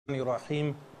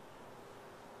الرحيم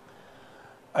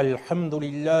الحمد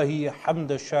لله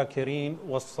حمد الشاكرين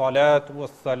والصلاة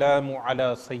والسلام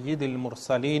على سيد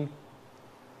المرسلين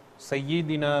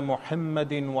سيدنا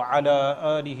محمد وعلى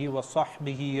آله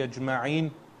وصحبه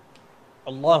أجمعين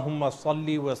اللهم صل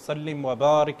وسلم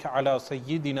وبارك على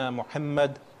سيدنا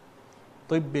محمد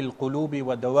طب القلوب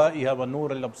ودوائها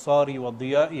ونور الأبصار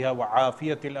وضيائها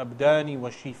وعافية الأبدان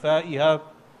وشفائها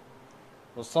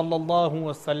وصلى الله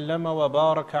وسلم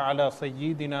وبارك على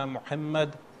سيدنا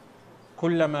محمد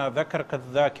كلما ذكرك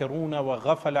الذاكرون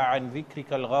وغفل عن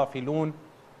ذكرك الغافلون.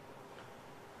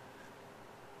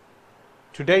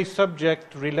 Today's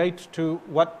subject relates to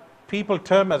what people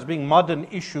term as being modern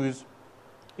issues.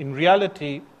 In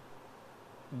reality,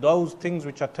 those things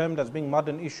which are termed as being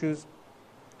modern issues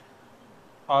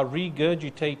are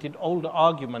regurgitated old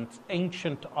arguments,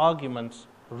 ancient arguments,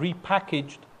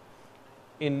 repackaged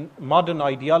in modern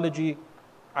ideology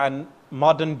and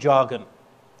modern jargon.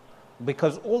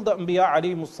 Because all the Anbiya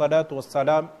alayhimus salatu was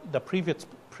salam, the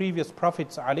previous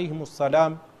prophets alayhimus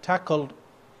salam, tackled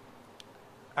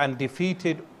and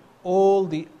defeated all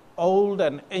the old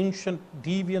and ancient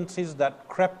deviances that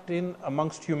crept in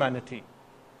amongst humanity.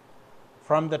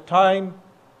 From the time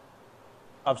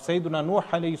of Sayyidina Nuh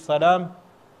alayhi salam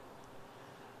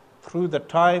through the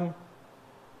time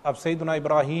of Sayyidina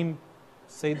Ibrahim,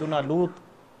 Sayyidina Lut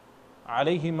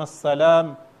alayhim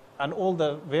as-salam, and all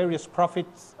the various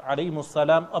prophets alayhim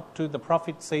as-salam up to the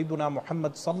prophet Sayyidina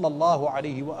Muhammad sallallahu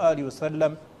alayhi wa alihi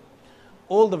wasallam,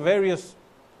 all the various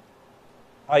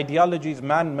ideologies,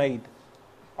 man-made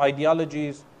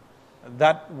ideologies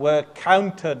that were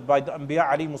countered by the Anbiya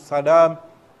alayhim as-salam,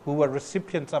 who were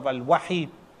recipients of al-wahi,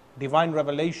 divine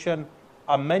revelation,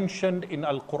 are mentioned in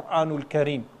Al-Quranul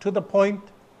Kareem, to the point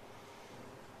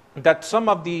that some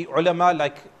of the ulama,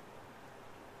 like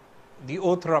the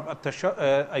author of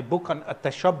a book on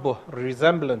At-Tashabbuh,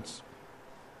 resemblance,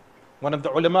 one of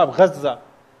the ulama of Gaza,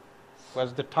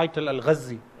 was the title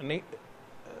Al-Ghazi, a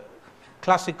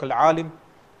classical alim.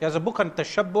 He has a book on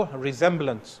Tashabbuh,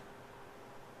 resemblance,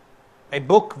 a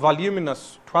book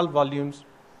voluminous, 12 volumes,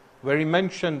 where he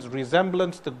mentions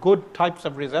resemblance, the good types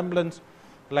of resemblance,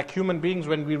 like human beings,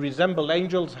 when we resemble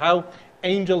angels, how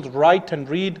angels write and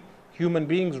read, human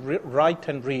beings write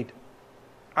and read.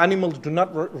 Animals do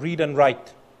not read and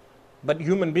write, but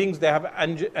human beings, they have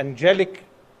angelic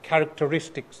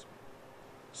characteristics.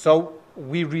 So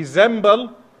we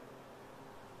resemble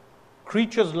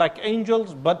creatures like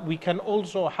angels, but we can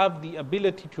also have the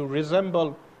ability to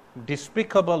resemble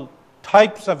despicable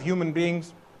types of human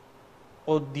beings,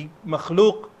 or the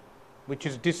makhluk, which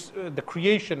is the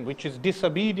creation, which is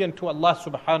disobedient to Allah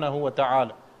subhanahu wa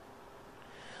ta'ala.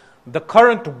 The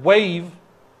current wave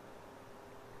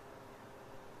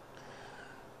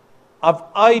of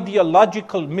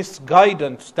ideological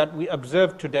misguidance that we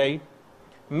observe today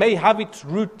may have its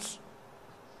roots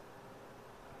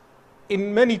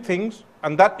in many things,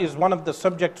 and that is one of the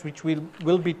subjects which we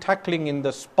will be tackling in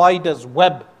the spider's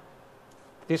web.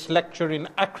 This lecture in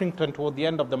Accrington toward the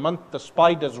end of the month, the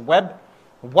spider's web.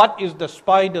 What is the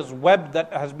spider's web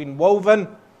that has been woven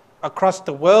across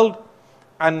the world?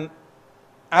 And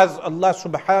as Allah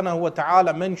subhanahu wa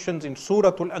ta'ala mentions in Surah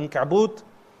Al-Ankabut,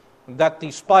 that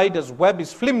the spider's web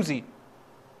is flimsy.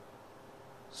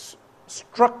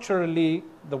 Structurally,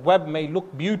 the web may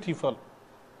look beautiful,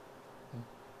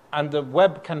 and the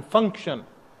web can function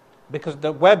because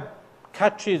the web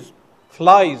catches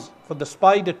flies for the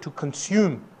spider to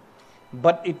consume,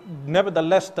 but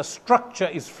nevertheless the structure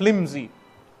is flimsy.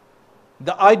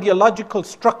 The ideological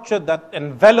structure that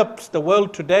envelops the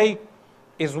world today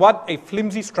is what? A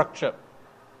flimsy structure.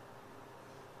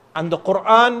 And the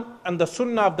Quran and the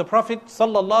Sunnah of the Prophet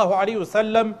sallallahu alaihi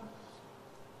wasallam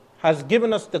has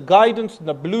given us the guidance,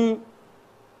 the blue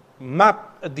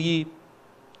map, the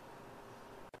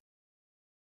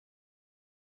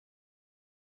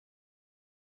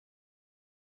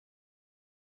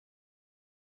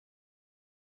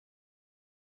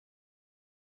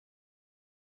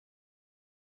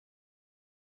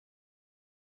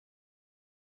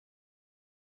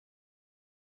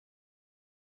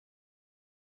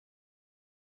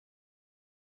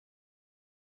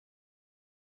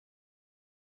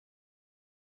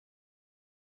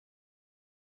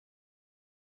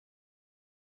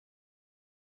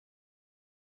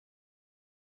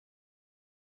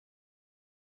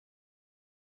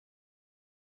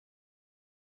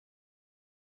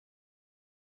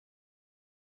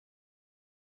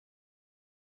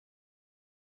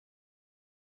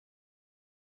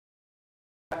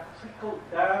trickle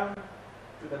down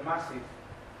to the masses.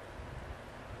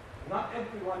 Not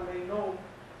everyone may know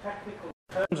technical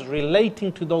terms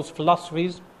relating to those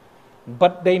philosophies,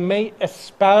 but they may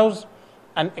espouse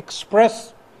and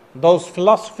express those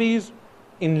philosophies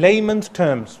in layman's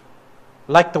terms,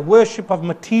 like the worship of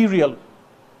material,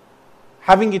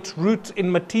 having its roots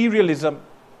in materialism,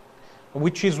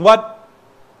 which is what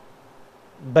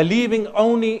believing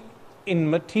only in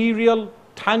material,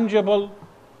 tangible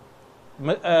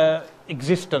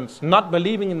existence, not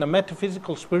believing in the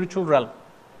metaphysical, spiritual realm.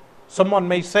 Someone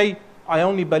may say, I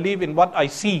only believe in what I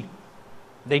see.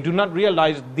 They do not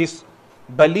realize this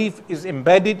belief is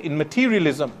embedded in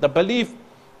materialism, the belief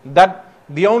that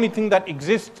the only thing that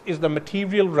exists is the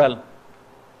material realm.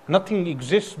 Nothing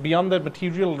exists beyond the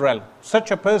material realm.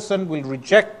 Such a person will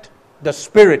reject the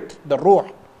spirit, the ruh.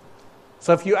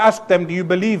 So if you ask them, do you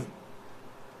believe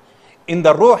in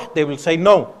the ruh? They will say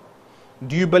no.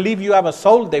 Do you believe you have a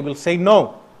soul? They will say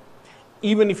no.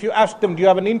 Even if you ask them, do you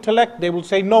have an intellect? They will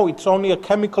say no, it's only a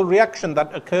chemical reaction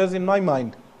that occurs in my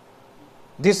mind.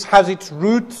 This has its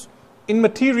roots in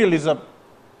materialism.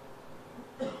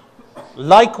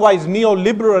 Likewise,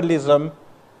 neoliberalism,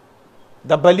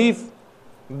 the belief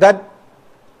that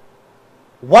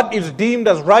what is deemed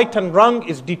as right and wrong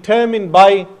is determined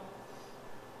by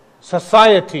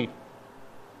society,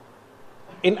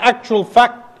 in actual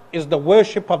fact is the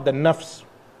worship of the nafs.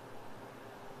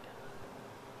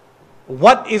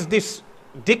 What is this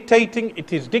dictating?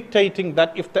 It is dictating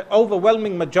that if the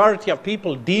overwhelming majority of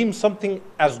people deem something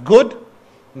as good,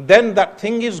 then that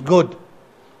thing is good.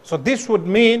 So this would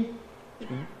mean,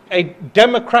 a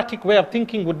democratic way of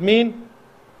thinking would mean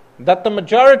that the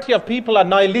majority of people are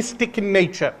nihilistic in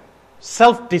nature,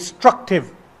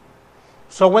 self-destructive.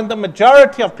 So when the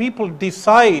majority of people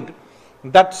decide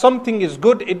that something is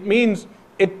good, it means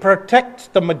it protects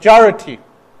the majority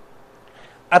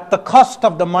at the cost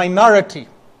of the minority.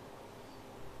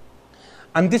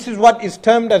 And this is what is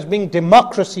termed as being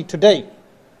democracy today.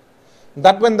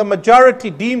 That when the majority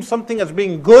deems something as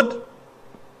being good,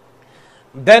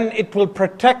 then it will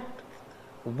protect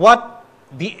what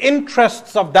the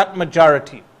interests of that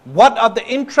majority. What are the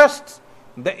interests?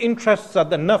 The interests are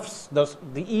the nafs,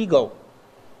 the ego.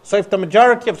 So if the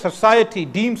majority of society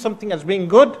deems something as being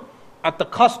good at the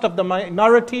cost of the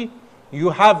minority, you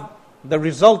have the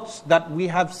results that we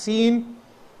have seen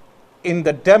in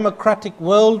the democratic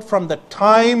world from the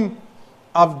time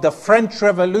of the French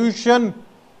Revolution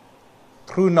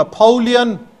through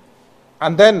Napoleon,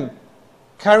 and then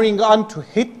carrying on to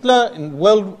Hitler in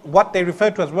what they refer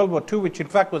to as World War II, which in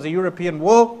fact was a European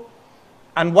war,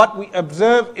 and what we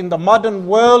observe in the modern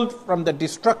world from the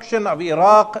destruction of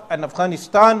Iraq and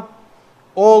Afghanistan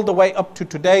all the way up to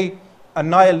today, a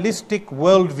nihilistic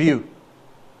worldview.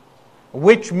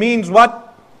 Which means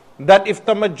what? That if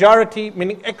the majority,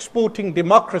 meaning exporting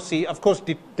democracy, of course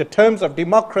the terms of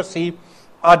democracy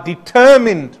are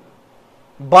determined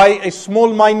by a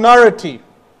small minority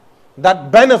that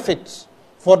benefits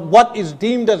for what is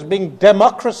deemed as being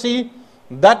democracy,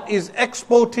 that is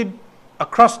exported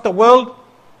across the world,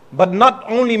 but not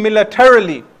only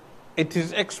militarily, it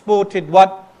is exported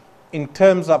what? In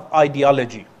terms of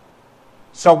ideology.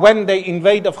 So when they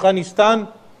invade Afghanistan,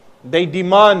 they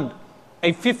demand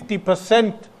a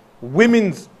 50%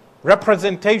 women's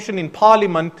representation in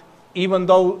parliament, even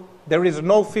though there is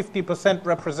no 50%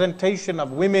 representation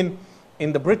of women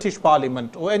in the British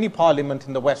parliament or any parliament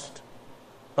in the West.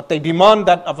 But they demand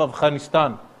that of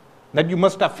Afghanistan, that you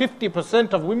must have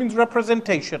 50% of women's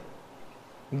representation.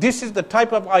 This is the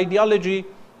type of ideology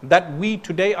that we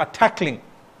today are tackling.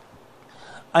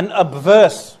 An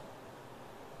adverse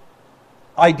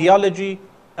ideology,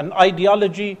 an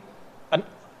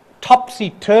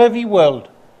topsy-turvy world,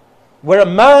 where a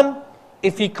man,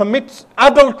 if he commits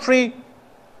adultery,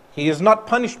 he is not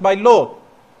punished by law.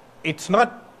 It's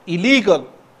not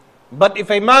illegal. But if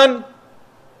a man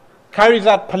carries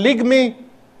out polygamy,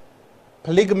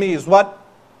 polygamy is what?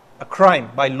 A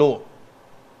crime by law.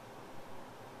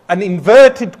 An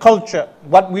inverted culture,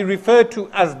 what we refer to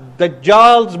as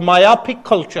Dajjal's myopic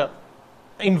culture,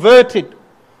 inverted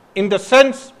in the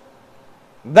sense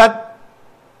that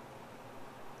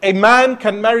a man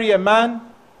can marry a man,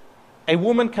 a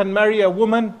woman can marry a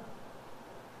woman,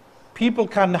 people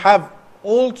can have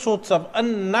all sorts of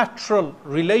unnatural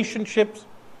relationships,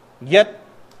 yet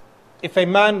if a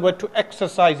man were to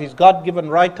exercise his God-given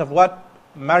right of what?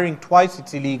 Marrying twice,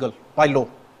 it's illegal by law.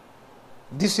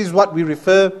 This is what we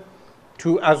refer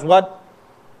to as what?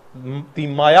 The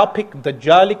myopic,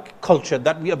 Dajjalic culture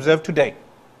that we observe today.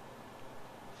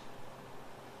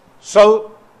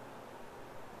 So,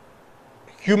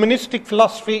 humanistic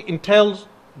philosophy entails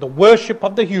the worship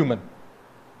of the human.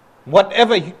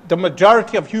 Whatever the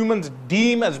majority of humans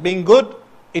deem as being good,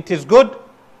 it is good.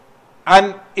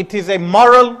 And it is a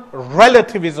moral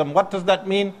relativism. What does that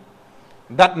mean?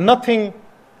 That nothing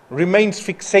remains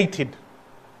fixated.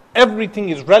 Everything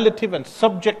is relative and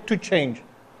subject to change.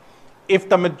 If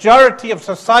the majority of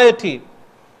society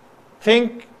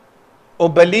think or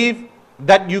believe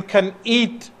that you can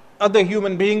eat other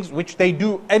human beings, which they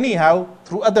do anyhow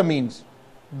through other means,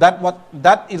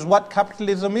 that is what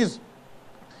capitalism is.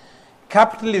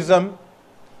 Capitalism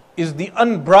is the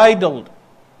unbridled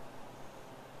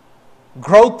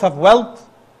growth of wealth,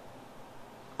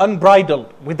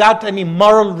 unbridled, without any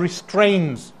moral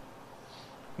restraints,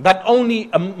 that only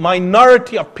a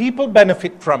minority of people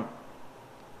benefit from.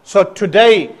 So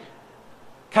today,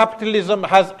 capitalism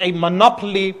has a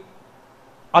monopoly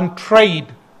on trade,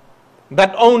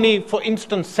 that only, for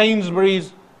instance,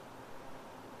 Sainsbury's,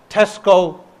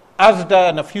 Tesco, Asda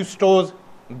and a few stores,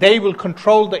 they will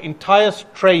control the entire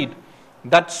trade.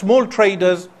 That small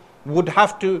traders would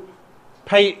have to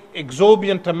pay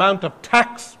exorbitant amount of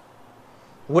tax,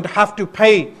 would have to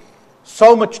pay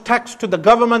so much tax to the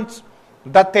governments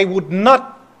that they would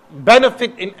not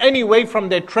benefit in any way from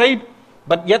their trade,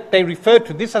 but yet they refer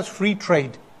to this as free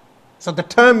trade. So the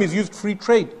term is used, free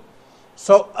trade.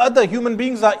 So other human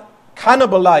beings are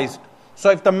cannibalized. So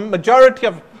if the majority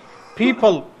of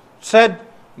people said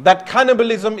that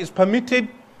cannibalism is permitted,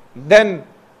 then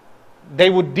they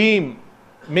would deem,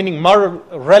 meaning moral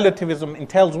relativism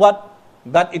entails what?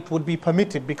 That it would be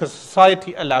permitted because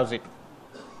society allows it.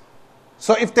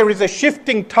 So if there is a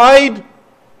shifting tide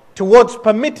towards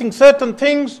permitting certain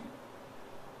things,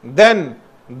 then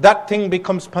that thing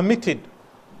becomes permitted.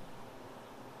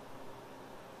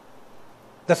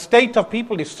 The state of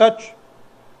people is such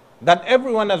that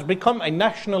everyone has become a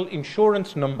national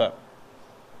insurance number.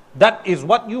 That is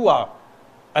what you are,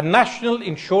 a national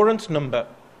insurance number.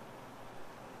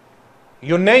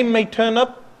 Your name may turn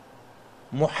up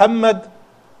Muhammad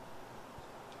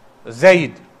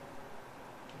Zaid,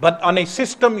 but on a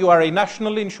system you are a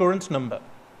national insurance number.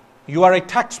 You are a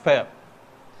taxpayer.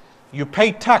 You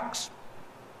pay tax.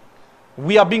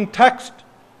 We are being taxed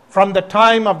from the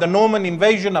time of the Norman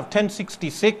invasion of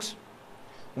 1066,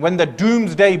 when the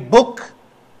Doomsday Book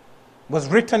was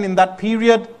written in that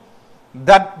period,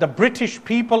 that the British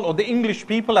people or the English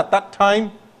people at that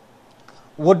time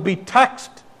would be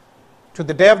taxed to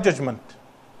the Day of Judgment.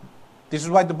 This is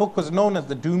why the book was known as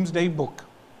the Doomsday Book.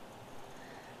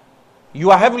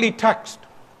 You are heavily taxed.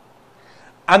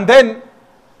 And then,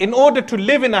 in order to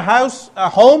live in a house, a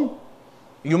home,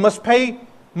 you must pay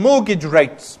mortgage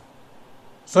rates.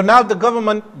 So now the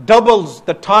government doubles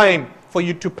the time for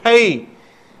you to pay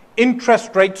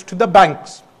interest rates to the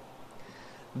banks.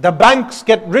 The banks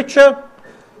get richer,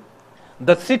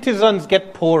 the citizens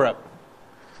get poorer.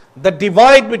 The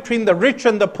divide between the rich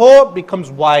and the poor becomes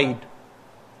wide.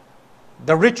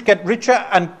 The rich get richer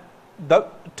and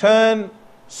turn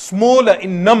smaller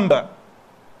in number,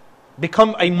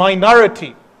 become a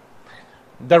minority.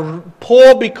 The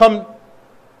poor become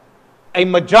a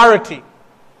majority.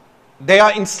 They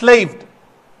are enslaved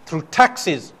through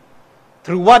taxes,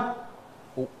 through what?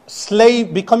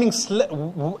 Becoming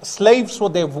slaves for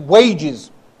their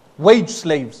wages, wage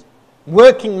slaves,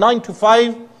 working 9 to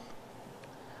 5,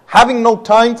 having no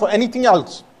time for anything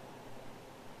else.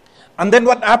 And then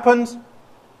what happens?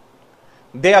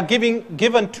 They are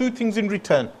given two things in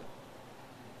return.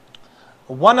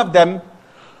 One of them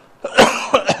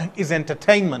is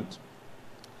entertainment,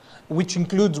 which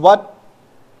includes what?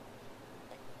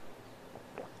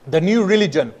 The new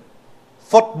religion,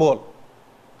 football.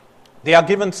 They are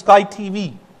given Sky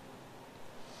TV.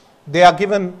 They are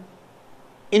given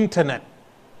internet.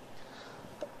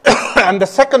 And the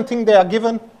second thing they are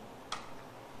given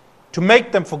to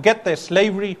make them forget their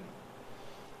slavery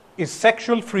is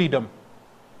sexual freedom.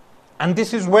 And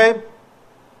this is where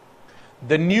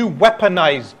the new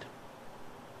weaponized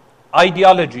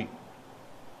ideology,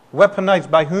 weaponized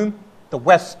by whom? The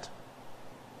West.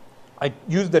 I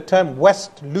use the term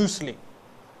West loosely.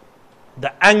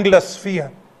 The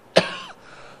Anglosphere.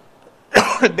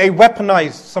 They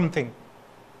weaponize something.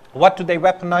 What do they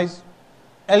weaponize?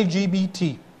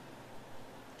 LGBT.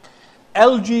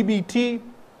 LGBT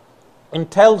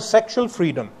entails sexual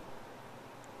freedom.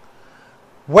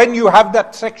 When you have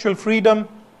that sexual freedom,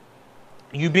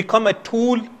 you become a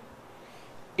tool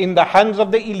in the hands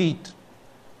of the elite.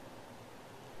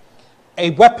 A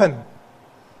weapon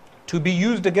to be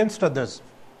used against others.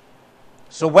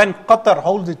 So when Qatar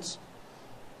holds its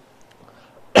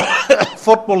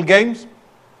football games,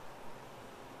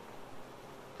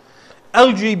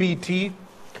 LGBT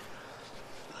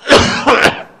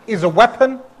is a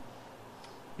weapon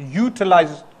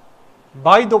utilized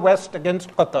by the West against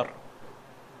Qatar.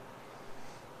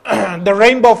 and the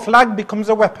rainbow flag becomes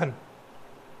a weapon.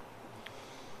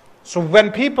 So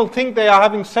when people think they are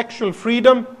having sexual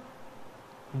freedom,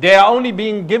 they are only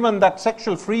being given that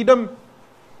sexual freedom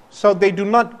so they do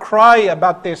not cry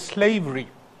about their slavery.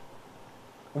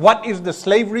 What is the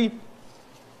slavery?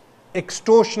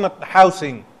 Extortionate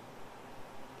housing,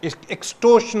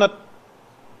 extortionate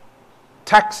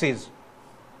taxes,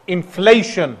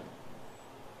 inflation.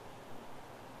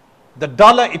 The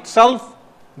dollar itself,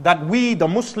 that we the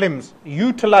Muslims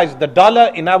utilize the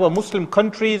dollar in our Muslim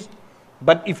countries,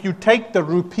 but if you take the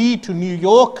rupee to New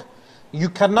York, you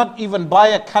cannot even buy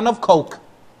a can of Coke.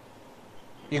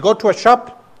 You go to a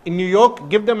shop in New York,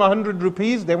 give them 100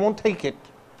 rupees, they won't take it.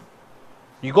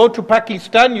 You go to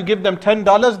Pakistan, you give them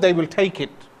 $10, they will take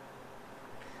it.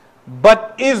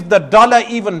 But is the dollar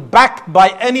even backed by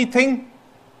anything?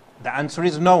 The answer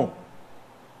is no.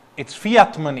 It's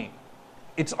fiat money.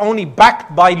 It's only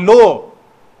backed by law.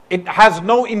 It has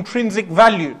no intrinsic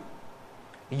value.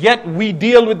 Yet we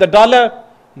deal with the dollar,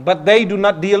 but they do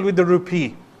not deal with the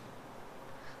rupee.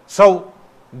 So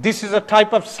this is a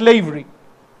type of slavery.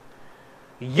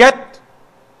 Yet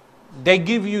they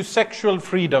give you sexual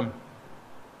freedom.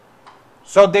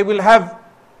 So they will have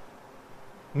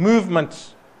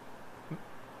movements,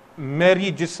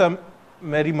 Meri Jism,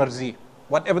 Meri Marzi,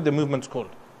 whatever the movement's called.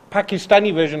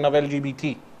 Pakistani version of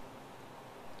LGBT.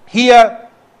 Here,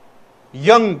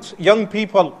 young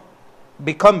people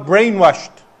become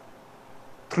brainwashed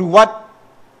through what?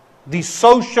 The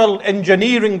social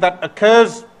engineering that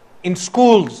occurs in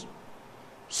schools,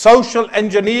 social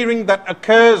engineering that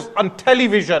occurs on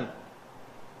television,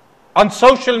 on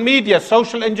social media,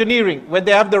 social engineering, where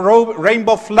they have the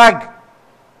rainbow flag.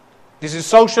 This is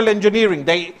social engineering.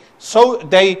 They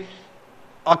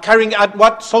are carrying out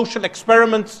what? Social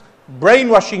experiments,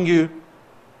 brainwashing you,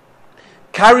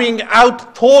 carrying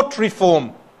out thought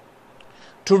reform,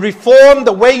 to reform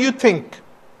the way you think,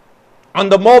 on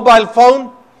the mobile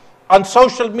phone, on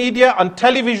social media, on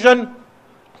television,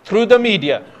 through the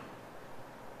media.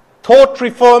 Thought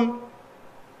reform.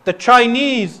 The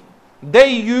Chinese, they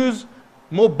use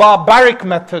more barbaric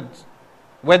methods,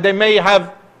 where they may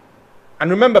have, and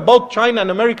remember, both China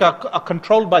and America are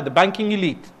controlled by the banking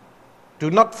elite. Do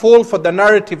not fall for the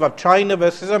narrative of China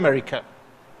versus America.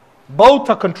 Both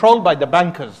are controlled by the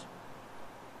bankers.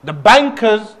 The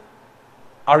bankers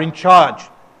are in charge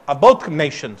of both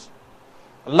nations.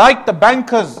 Like the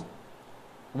bankers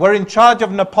were in charge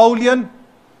of Napoleon,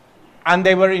 and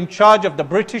they were in charge of the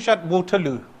British at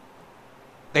Waterloo.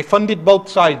 They funded both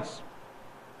sides.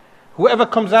 Whoever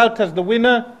comes out as the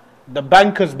winner, the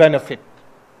bankers benefit.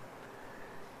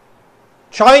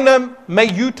 China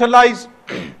may utilize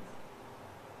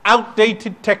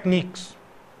outdated techniques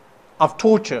of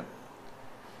torture,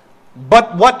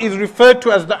 but what is referred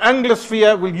to as the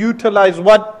Anglosphere will utilize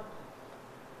what?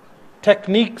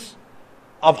 Techniques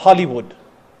of Hollywood,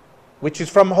 which is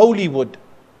from holy wood,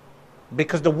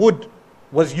 because the wood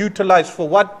was utilized for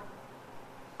what?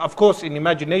 Of course, in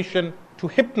imagination, to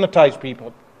hypnotize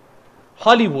people.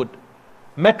 Hollywood,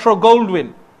 Metro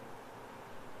Goldwyn,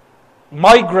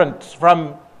 migrants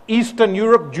from Eastern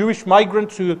Europe, Jewish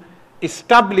migrants who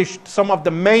established some of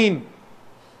the main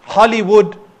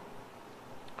Hollywood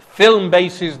film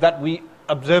bases that we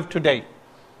observe today.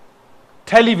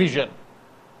 Television,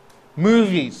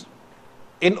 movies,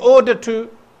 in order to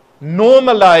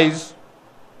normalize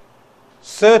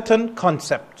certain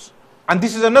concepts. And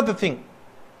this is another thing,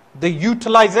 the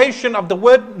utilization of the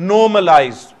word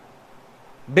normalize,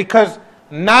 because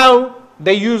now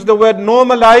they use the word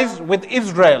normalize with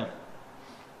Israel,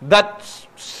 that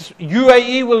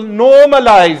UAE will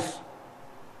normalize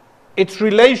its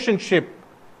relationship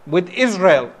with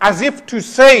Israel, as if to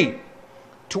say,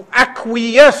 to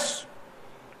acquiesce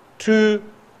to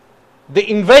the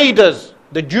invaders,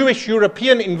 the Jewish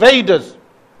European invaders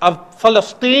of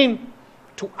Palestine,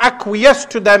 to acquiesce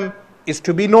to them is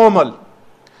to be normal,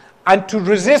 and to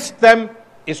resist them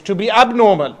is to be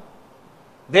abnormal.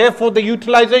 Therefore, the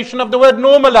utilization of the word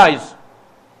normalize.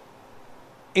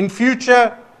 In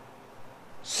future,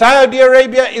 Saudi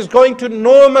Arabia is going to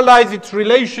normalize its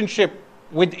relationship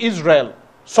with Israel,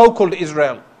 so-called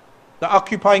Israel, the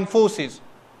occupying forces.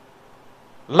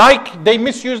 Like they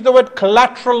misuse the word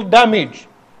collateral damage.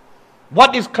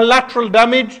 What is collateral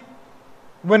damage?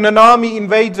 When an army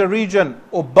invades a region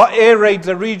or air raids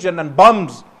a region and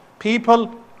bombs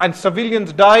people and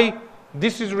civilians die,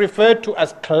 this is referred to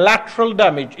as collateral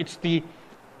damage. It's the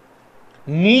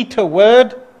neater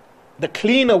word, the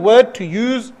cleaner word to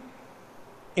use,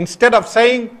 instead of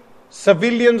saying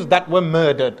civilians that were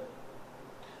murdered.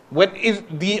 When is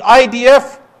the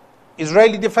IDF,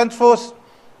 Israeli Defense Force,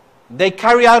 they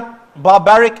carry out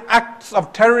barbaric acts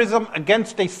of terrorism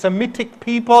against a Semitic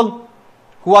people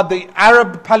who are the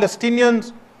Arab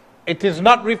Palestinians, it is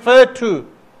not referred to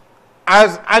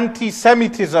as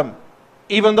anti-Semitism,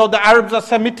 even though the Arabs are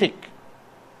Semitic.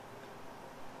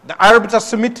 The Arabs are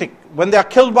Semitic. When they are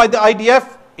killed by the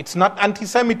IDF, it's not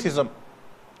anti-Semitism.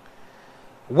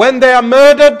 When they are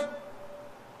murdered,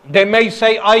 they may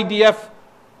say IDF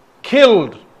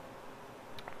killed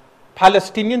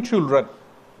Palestinian children.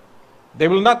 They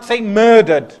will not say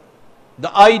murdered. The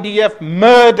IDF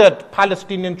murdered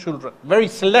Palestinian children. Very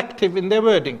selective in their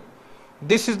wording.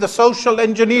 This is the social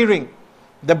engineering,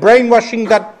 the brainwashing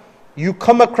that you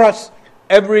come across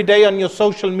every day on your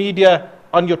social media,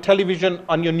 on your television,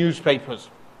 on your newspapers.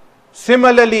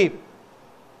 Similarly,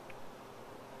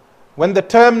 when the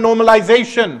term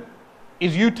normalization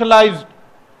is utilized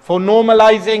for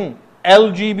normalizing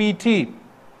LGBT,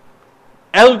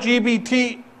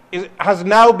 LGBT has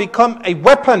now become a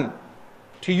weapon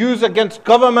to use against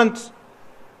governments,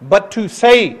 but to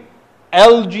say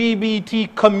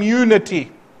LGBT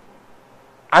community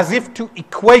as if to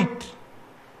equate,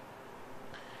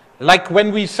 like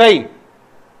when we say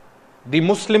the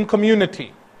Muslim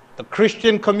community, the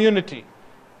Christian community,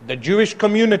 the Jewish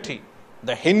community,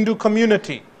 the Hindu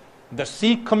community, the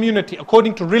Sikh community,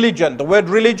 according to religion. The word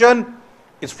religion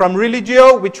is from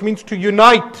religio, which means to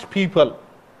unite people.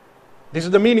 This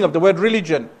is the meaning of the word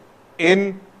religion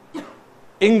in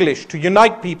English, to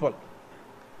unite people.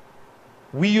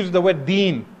 We use the word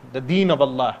deen, the deen of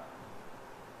Allah.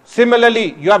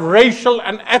 Similarly, you have racial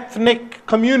and ethnic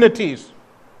communities.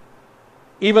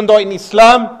 Even though in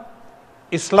Islam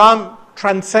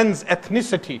transcends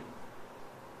ethnicity.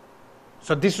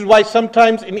 So this is why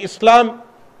sometimes in Islam,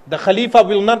 the Khalifa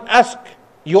will not ask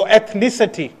your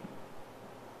ethnicity.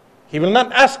 He will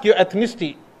not ask your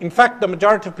ethnicity. In fact, the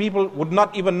majority of people would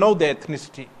not even know their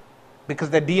ethnicity because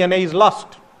their DNA is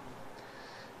lost.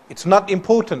 It's not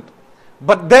important.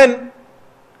 But then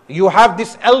you have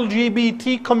this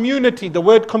LGBT community, the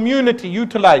word community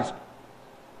utilized.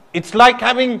 It's like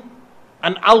having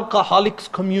an alcoholics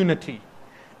community,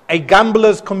 a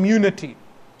gamblers community.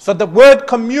 So the word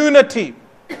community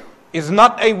is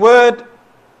not a word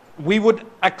we would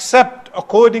accept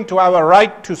according to our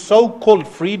right to so-called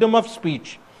freedom of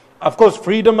speech. Of course,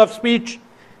 freedom of speech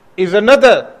is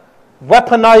another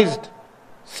weaponized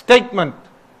statement.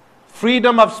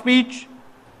 Freedom of speech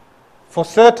for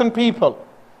certain people,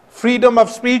 freedom of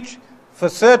speech for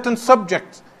certain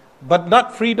subjects, but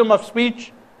not freedom of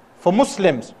speech for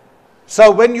Muslims. So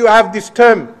when you have this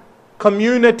term,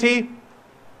 community,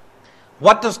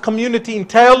 what does community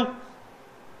entail?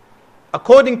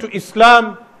 According to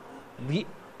Islam, the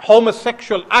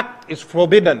homosexual act is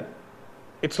forbidden.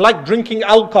 It's like drinking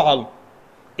alcohol.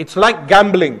 It's like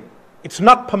gambling. It's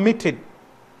not permitted.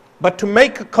 But to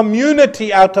make a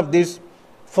community out of this,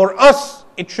 for us,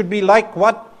 it should be like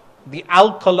what? The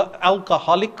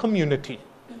alcoholic community.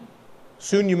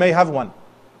 Soon you may have one.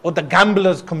 Or the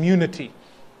gamblers community.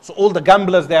 So all the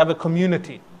gamblers, they have a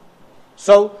community.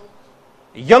 So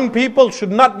young people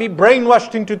should not be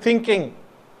brainwashed into thinking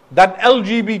that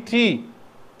LGBT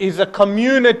is a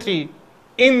community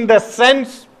in the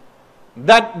sense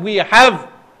that we have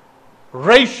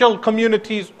racial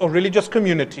communities or religious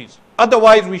communities.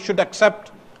 Otherwise, we should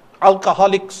accept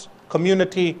alcoholics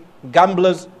community,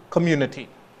 gamblers community.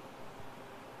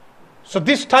 So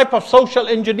this type of social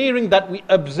engineering that we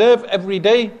observe every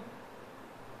day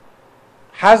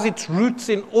has its roots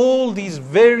in all these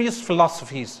various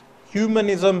philosophies.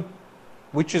 Humanism,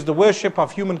 which is the worship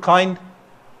of humankind.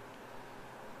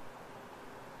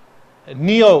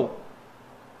 Neo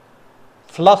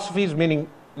philosophies, meaning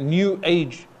new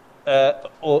age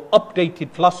or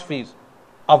updated philosophies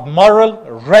of moral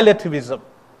relativism,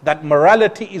 that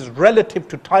morality is relative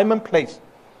to time and place.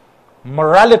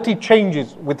 Morality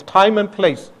changes with time and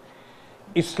place.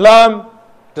 Islam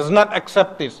does not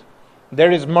accept this.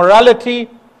 There is morality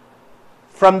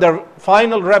from the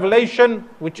final revelation,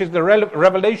 which is the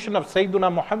revelation of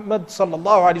Sayyiduna Muhammad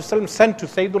sallallahu alaihi wasallam, sent to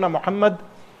Sayyiduna Muhammad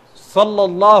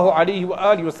sallallahu alaihi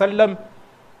wasallam,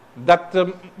 that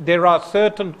there are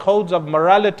certain codes of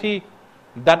morality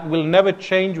that will never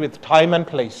change with time and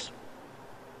place.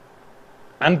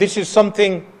 And this is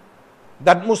something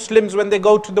that Muslims, when they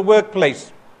go to the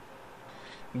workplace,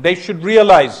 they should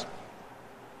realize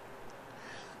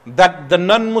that the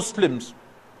non-Muslims,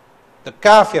 the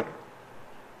kafir,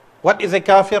 what is a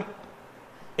kafir?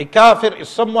 A kafir is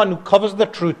someone who covers the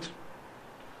truth.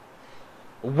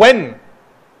 When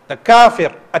the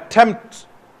kafir attempts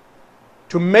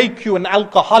to make you an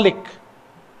alcoholic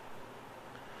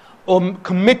or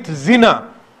commit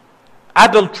zina,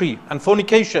 adultery and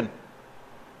fornication,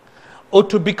 or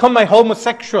to become a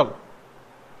homosexual,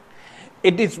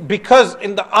 it is because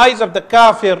in the eyes of the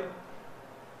kafir,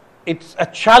 it's a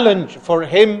challenge for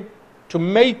him to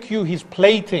make you his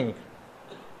plaything.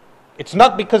 It's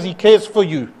not because he cares for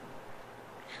you.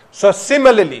 So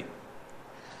similarly,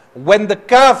 when the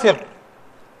kafir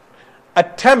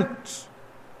attempts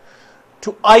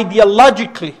to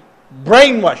ideologically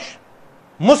brainwash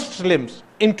Muslims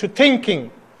into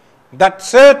thinking that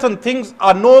certain things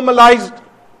are normalized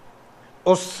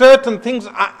or certain things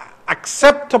are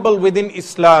acceptable within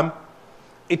Islam,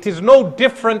 it is no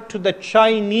different to the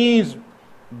Chinese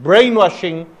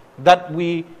brainwashing that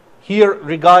we hear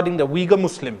regarding the Uyghur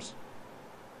Muslims.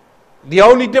 The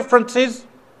only difference is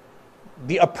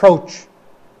the approach.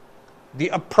 The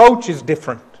approach is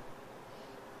different.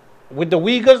 With the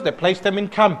Uyghurs, they place them in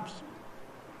camps.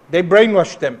 They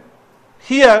brainwash them.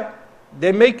 Here,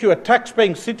 they make you a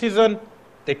tax-paying citizen.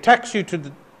 They tax you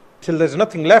till there's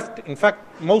nothing left. In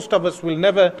fact, most of us will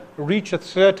never reach a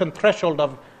certain threshold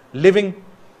of living.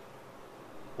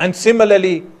 And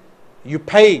similarly, you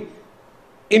pay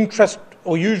interest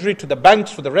or usury to the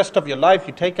banks for the rest of your life.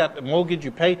 You take out a mortgage,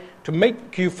 you pay. To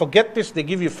make you forget this, they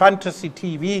give you fantasy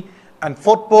TV and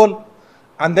football.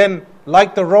 And then,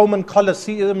 like the Roman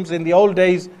Colosseums in the old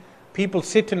days, people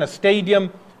sit in a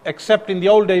stadium, except in the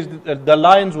old days, the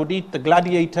lions would eat the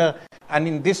gladiator. And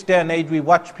in this day and age, we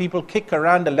watch people kick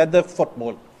around a leather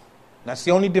football. That's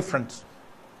the only difference.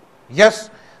 Yes,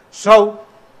 so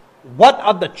what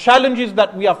are the challenges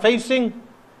that we are facing?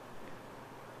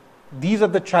 These are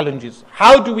the challenges.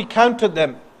 How do we counter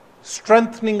them?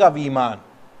 Strengthening of Iman.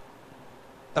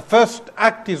 The first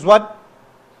act is what?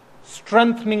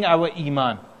 Strengthening our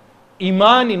Iman.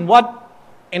 Iman in what?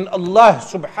 In Allah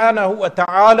subhanahu wa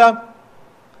ta'ala,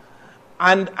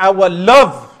 and our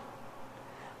love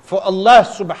for Allah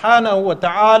subhanahu wa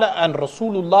ta'ala and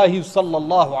Rasulullah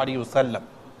sallallahu alayhi wasallam.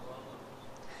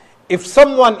 If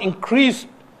someone increased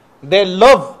their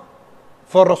love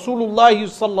for Rasulullah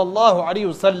sallallahu alayhi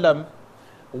wasallam,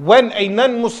 when a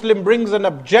non-Muslim brings an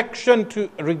objection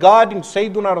regarding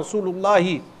Sayyiduna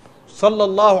Rasulullah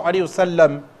sallallahu alayhi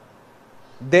wasallam,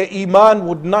 their iman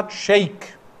would not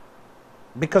shake,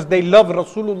 because they love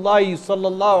Rasulullah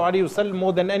sallallahu alayhi wasallam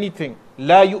more than anything.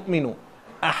 لا يؤمن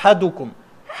أحدكم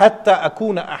حتى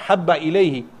أكون أحب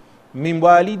إليه من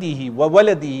والده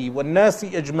وولده والناس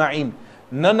أجمعين.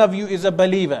 None of you is a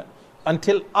believer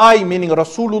until I, meaning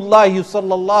Rasulullah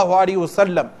sallallahu alayhi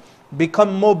wasallam,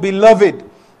 become more beloved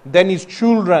than his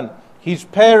children, his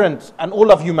parents, and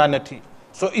all of humanity.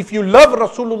 So if you love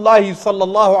Rasulullah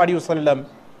sallallahu alayhi wasallam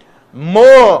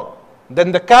more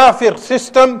than the kafir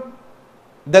system,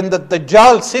 than the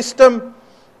Dajjal system,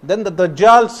 than the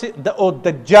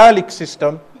Dajjalic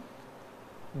system,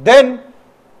 then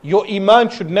your iman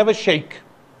should never shake.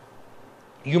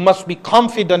 You must be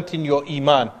confident in your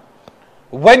iman.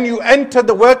 When you enter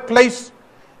the workplace,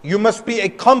 you must be a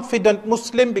confident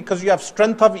Muslim because you have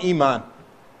strength of iman.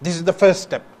 This is the first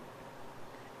step.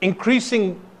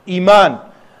 Increasing iman.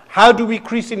 How do we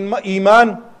increase in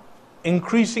iman?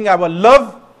 Increasing our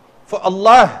love for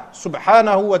Allah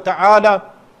subhanahu wa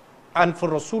ta'ala and for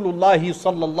Rasulullah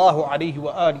sallallahu alayhi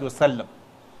wa alihi wa sallam.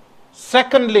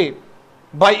 Secondly,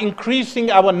 by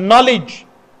increasing our knowledge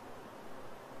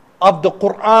of the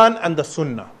Quran and the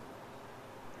Sunnah.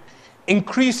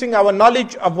 Increasing our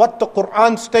knowledge of what the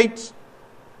Quran states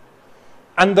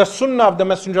and the Sunnah of the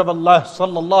Messenger of Allah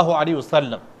sallallahu alayhi wa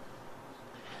sallam.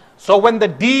 So when the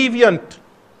deviant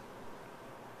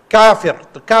kafir,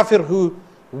 the kafir who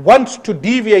wants to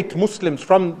deviate Muslims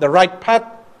from the right path,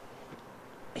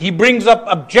 he brings up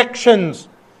objections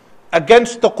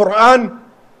against the Quran,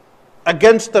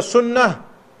 against the Sunnah,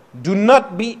 do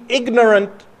not be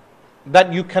ignorant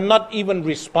that you cannot even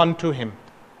respond to him.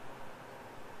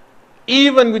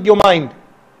 Even with your mind.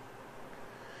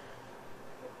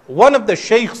 One of the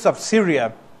sheikhs of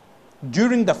Syria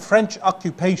during the French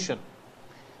occupation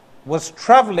was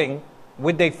traveling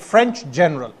with a French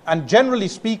general. And generally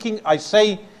speaking, I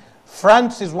say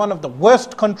France is one of the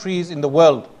worst countries in the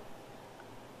world,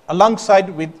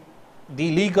 alongside with the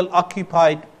illegal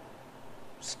occupied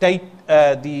state,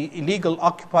 the illegal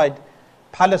occupied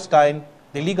Palestine,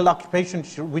 the illegal occupation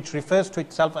which refers to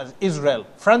itself as Israel.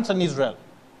 France and Israel.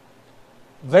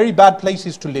 Very bad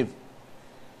places to live.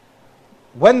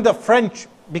 When the French,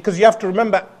 because you have to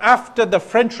remember, after the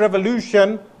French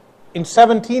Revolution in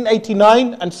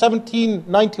 1789 and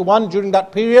 1791, during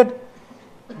that period,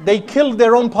 they killed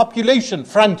their own population,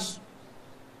 France.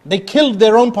 They killed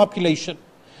their own population.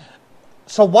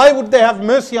 So why would they have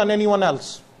mercy on anyone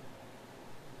else?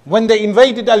 When they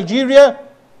invaded Algeria,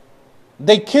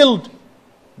 they killed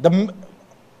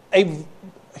a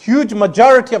huge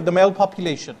majority of the male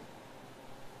population,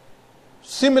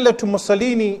 similar to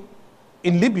Mussolini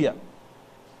in Libya.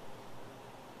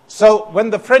 So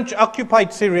when the French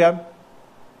occupied Syria,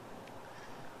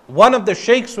 one of the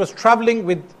sheikhs was traveling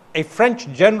with a French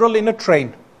general in a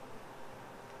train.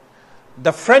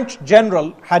 The French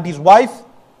general had his wife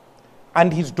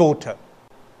and his daughter.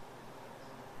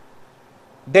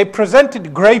 They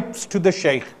presented grapes to the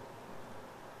sheikh.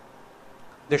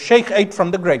 The sheikh ate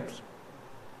from the grapes.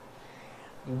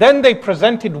 Then they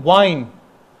presented wine.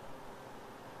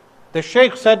 The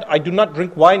sheikh said, I do not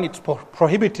drink wine, it's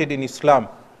prohibited in Islam.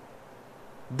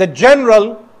 The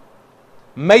general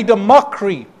made a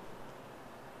mockery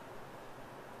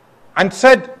and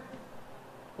said,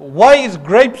 why is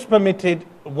grapes permitted?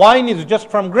 Wine is just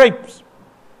from grapes.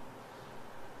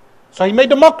 So he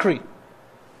made a mockery.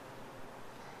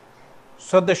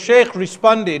 So the sheikh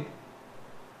responded.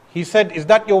 He said, is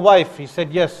that your wife? He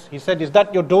said, yes. He said, is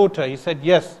that your daughter? He said,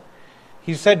 yes.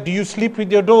 He said, do you sleep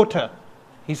with your daughter?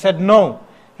 He said, no.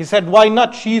 He said, why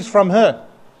not? She is from her.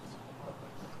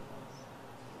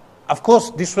 Of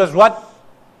course, this was what?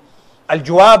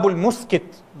 Al-Jawab al-Muskit,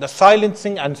 the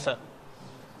silencing answer.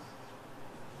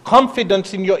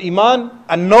 Confidence in your iman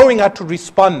and knowing how to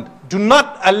respond. Do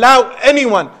not allow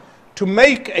anyone to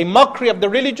make a mockery of the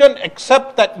religion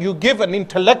except that you give an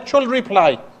intellectual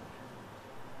reply.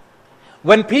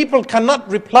 When people cannot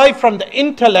reply from the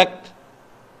intellect,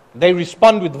 they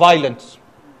respond with violence.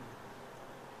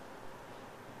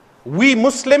 We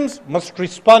Muslims must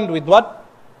respond with what?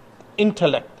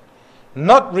 Intellect.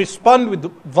 Not respond with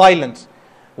violence.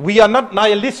 We are not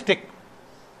nihilistic.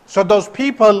 So those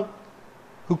people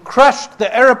who crashed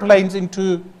the airplanes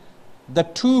into the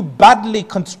two badly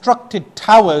constructed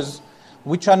towers,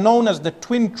 which are known as the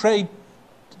Twin Trade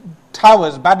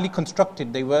Towers, badly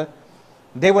constructed, they were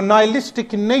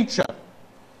nihilistic in nature.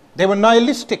 They were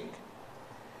nihilistic.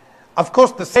 Of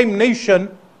course, the same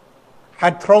nation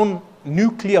had thrown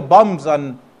nuclear bombs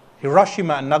on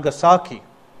Hiroshima and Nagasaki.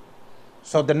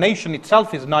 So the nation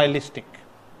itself is nihilistic.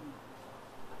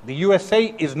 The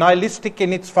USA is nihilistic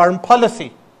in its foreign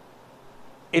policy.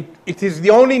 It is the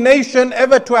only nation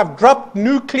ever to have dropped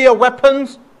nuclear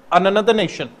weapons on another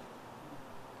nation,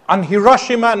 on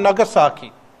Hiroshima and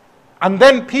Nagasaki. And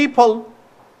then people,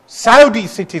 Saudi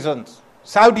citizens,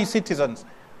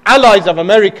 allies of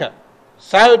America,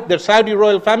 the Saudi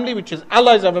royal family, which is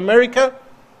allies of America,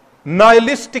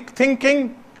 nihilistic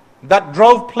thinking that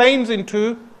drove planes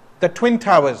into the Twin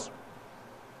Towers.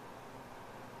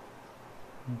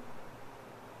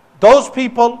 Those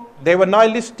people, they were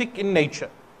nihilistic in nature.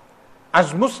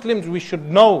 As Muslims, we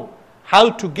should know how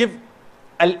to give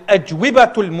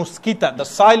al-ajwibatul muskita, the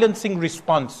silencing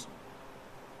response.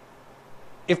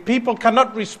 If people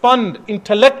cannot respond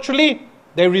intellectually,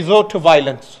 they resort to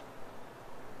violence.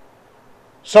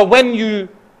 So when you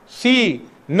see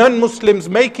non-Muslims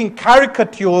making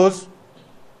caricatures,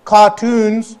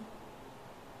 cartoons,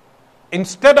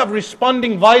 instead of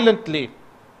responding violently,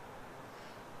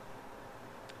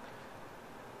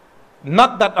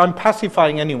 not that I'm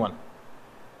pacifying anyone.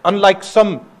 Unlike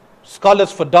some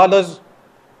scholars for dollars,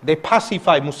 they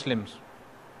pacify Muslims.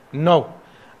 No.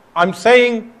 I'm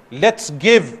saying let's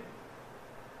give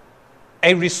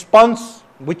a response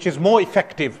which is more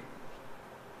effective.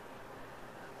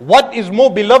 What is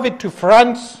more beloved to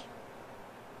France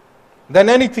than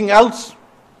anything else?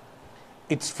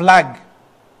 Its flag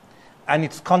and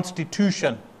its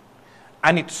constitution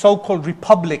and its so-called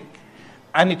republic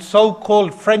and its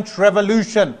so-called French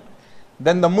Revolution.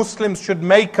 Then the Muslims should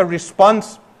make a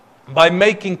response by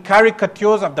making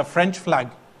caricatures of the French flag.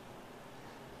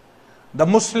 The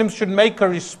Muslims should make a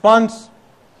response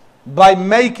by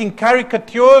making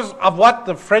caricatures of what?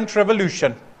 The French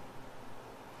Revolution.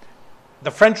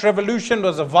 The French Revolution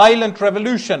was a violent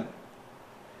revolution.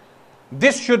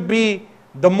 This should be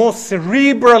the most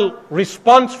cerebral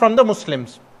response from the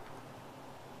Muslims.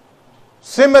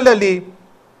 Similarly,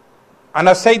 and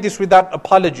I say this without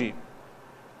apology,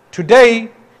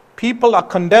 today people are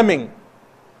condemning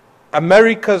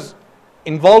America's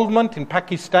involvement in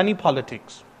Pakistani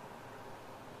politics.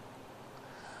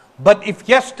 But if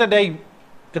yesterday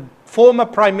the former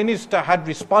Prime Minister had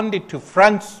responded to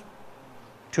France,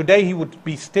 today he would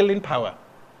be still in power.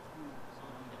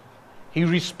 He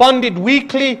responded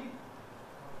weakly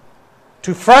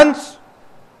to France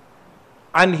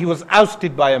and he was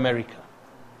ousted by America.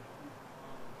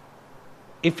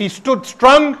 If he stood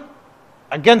strong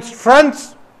against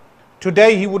France,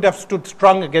 today he would have stood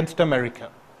strong against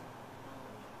America.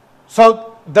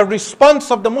 So the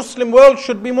response of the Muslim world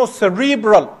should be more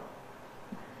cerebral,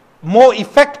 more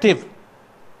effective.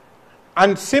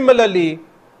 And similarly,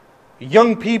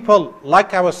 young people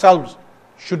like ourselves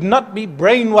should not be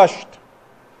brainwashed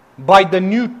by the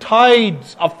new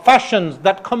tides of fashions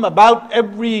that come about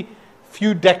every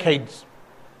few decades.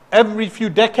 Every few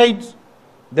decades,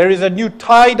 there is a new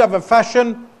tide of a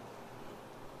fashion.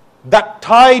 That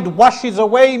tide washes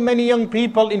away many young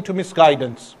people into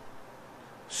misguidance.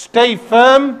 Stay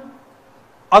firm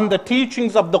on the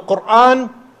teachings of the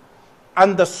Quran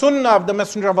and the Sunnah of the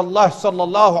Messenger of Allah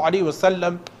sallallahu alaihi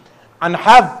wasallam, and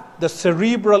have the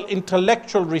cerebral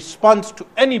intellectual response to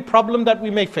any problem that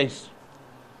we may face.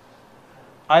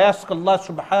 I ask Allah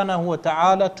subhanahu wa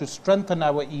ta'ala to strengthen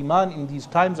our iman in these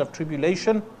times of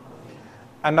tribulation,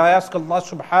 and I ask Allah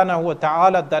subhanahu wa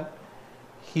ta'ala that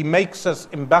He makes us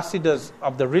ambassadors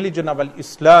of the religion of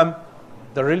Islam,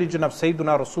 the religion of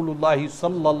Sayyidina Rasulullah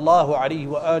sallallahu alayhi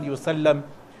wa alihi wa sallam.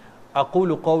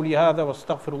 أقول قولي هذا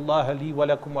واستغفر الله لي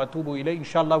ولكم وأتوب إليه.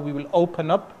 Inshallah, we will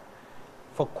open up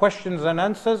for questions and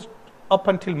answers up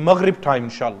until Maghrib time,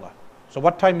 inshallah. So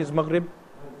what time is Maghrib?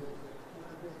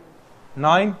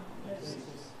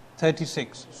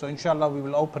 9:36. So inshallah, we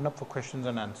will open up for questions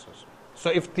and answers. So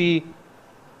if the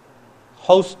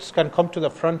hosts can come to the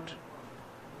front,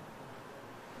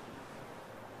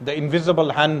 the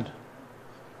invisible hand,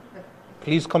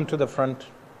 please come to the front.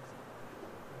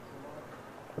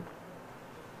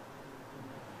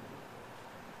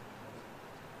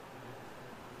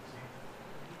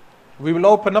 We will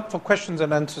open up for questions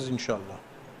and answers, inshallah.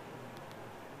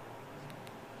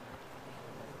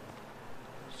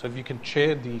 So if you can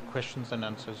chair the questions and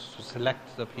answers, to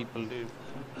select the people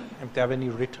if they have any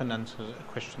written answers,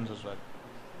 questions as well.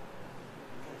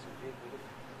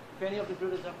 If any of the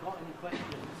brothers have got any questions,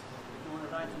 if you want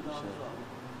to write them down as well,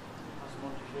 ask them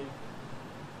on to share.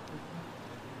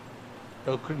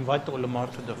 They'll invite the ulama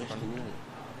to the front.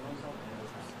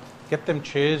 Get them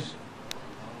chairs.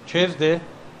 Chairs there.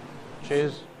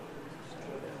 Chairs.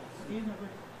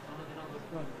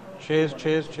 Chairs.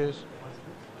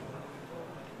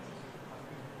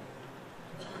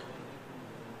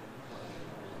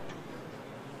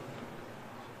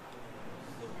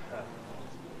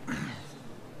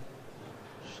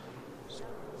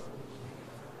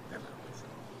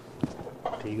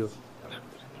 There you go.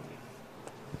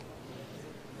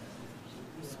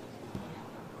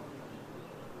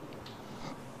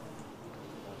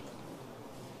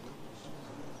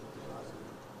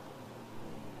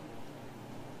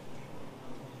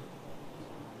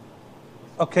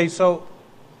 Okay, so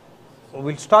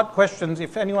we'll start questions.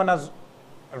 If anyone has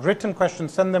written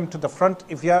questions, send them to the front.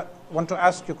 If you want to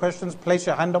ask your questions, place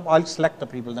your hand up. I'll select the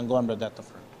people, then go on with at the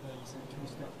front.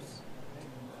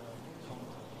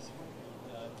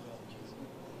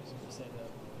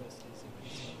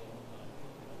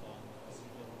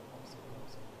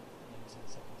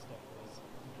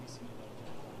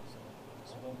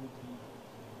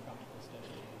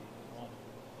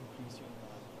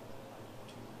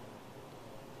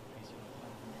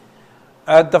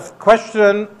 The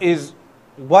question is,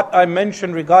 what I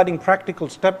mentioned regarding practical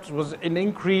steps was an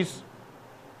increase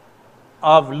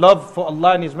of love for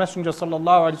Allah and His Messenger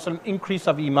sallallahu alaihi wasallam, increase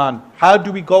of iman. How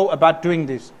do we go about doing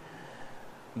this?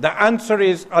 The answer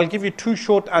is, I'll give you two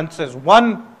short answers.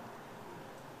 One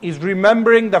is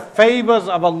remembering the favors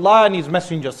of Allah and His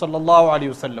Messenger sallallahu alaihi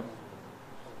wasallam.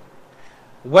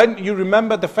 When you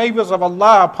remember the favors of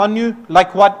Allah upon you,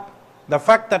 like what? The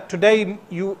fact that today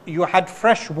you had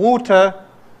fresh water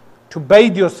to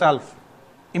bathe yourself.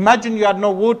 Imagine you had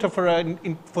no water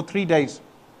for 3 days.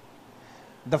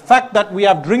 The fact that we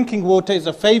have drinking water is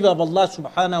a favor of Allah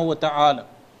subhanahu wa ta'ala.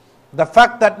 The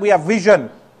fact that we have vision.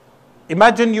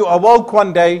 Imagine you awoke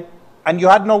one day and you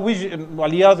had no vision,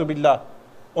 waliyadhu billah,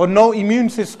 or no immune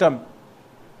system.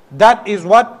 That is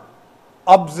what?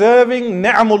 Observing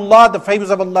ni'amullah, the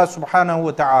favors of Allah subhanahu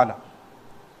wa ta'ala.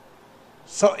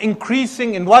 So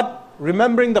increasing in what?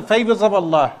 Remembering the favors of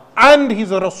Allah and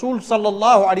His Rasul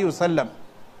sallallahu alaihi wasallam.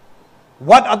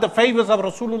 What are the favors of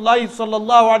Rasulullah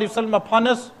sallallahu alaihi wasallam upon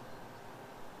us?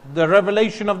 The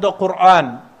revelation of the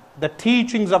Quran, the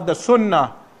teachings of the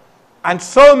Sunnah, and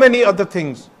so many other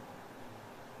things.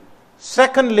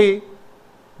 Secondly,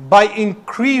 by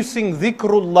increasing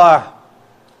dhikrullah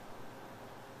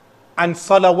and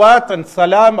salawat and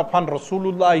salam upon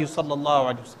Rasulullah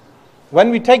sallallahu alaihi wasallam. When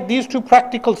we take these two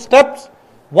practical steps,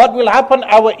 what will happen?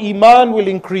 Our iman will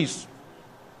increase.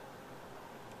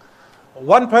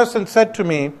 One person said to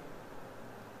me,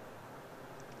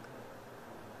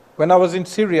 when I was in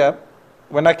Syria,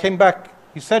 when I came back,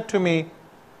 he said to me,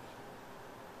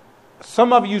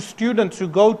 some of you students who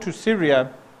go to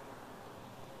Syria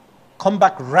come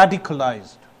back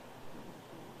radicalized.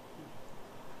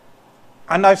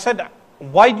 And I said,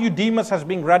 why do you deem us as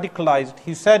being radicalized?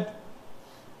 He said,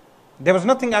 there was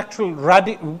nothing actual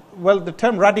well, the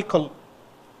term radical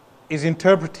is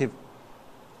interpretive.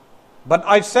 But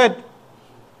I said,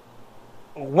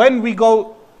 when we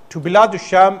go to Bilad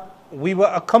al-Sham, we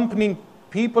were accompanying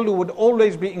people who would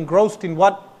always be engrossed in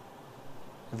what?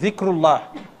 Dhikrullah.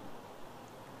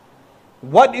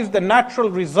 What is the natural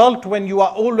result when you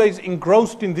are always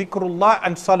engrossed in dhikrullah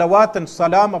and salawat and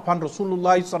salam upon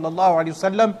Rasulullah sallallahu alaihi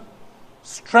wasallam?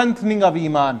 Strengthening of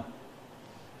iman.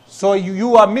 So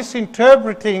you are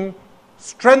misinterpreting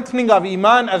strengthening of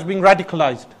iman as being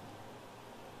radicalized.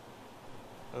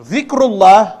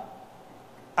 Dhikrullah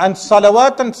and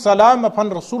salawat and salam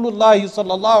upon Rasulullah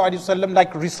sallallahu alaihi wasallam,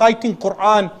 like reciting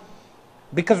Quran,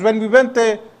 because when we went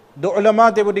there, the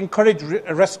ulama, they would encourage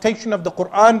recitation of the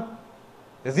Quran,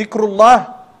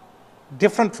 dhikrullah,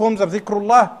 different forms of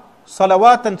dhikrullah,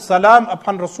 salawat and salam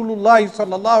upon Rasulullah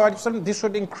sallallahu alaihi wasallam. This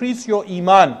should increase your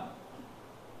iman.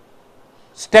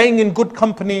 Staying in good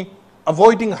company,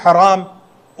 avoiding haram,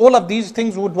 all of these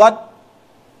things would what?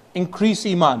 Increase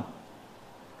iman.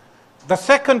 The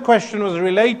second question was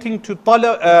relating to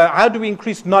how do we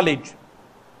increase knowledge?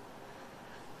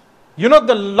 You know,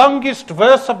 the longest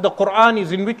verse of the Quran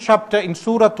is in which chapter? In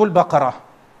Surah Al-Baqarah.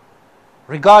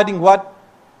 Regarding what?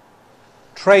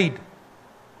 Trade.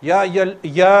 Ya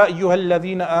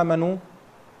ayyuhalladhina amanu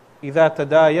idha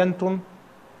tadayantum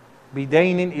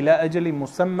bidaynin ila ajalin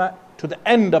musamma, to the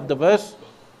end of the verse.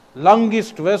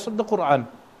 Longest verse of the Quran.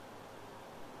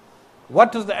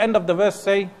 What does the end of the verse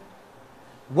say?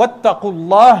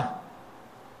 Wattaqullah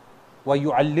wa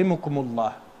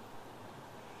yu'allimukumullah.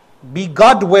 Be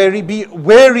God wary, be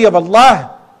wary of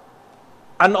Allah,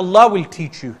 and Allah will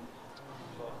teach you.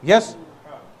 Yes?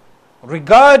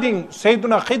 Regarding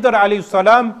Sayyidina Khidr alayhi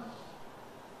salam,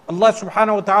 Allah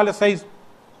subhanahu wa ta'ala says,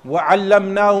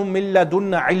 وَعَلَّمْنَاهُ مِن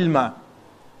لَدُنَّ عِلْمًا.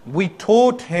 We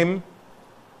taught him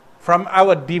from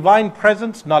our divine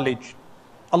presence knowledge.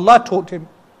 Allah taught him.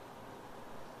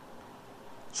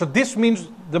 So this means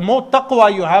the more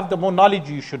taqwa you have, the more knowledge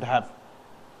you should have.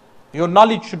 Your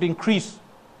knowledge should increase.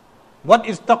 What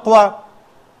is taqwa?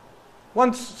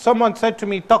 Once someone said to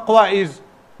me, taqwa is,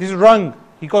 this is wrong.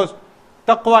 He goes,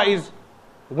 taqwa is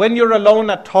when you're alone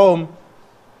at home,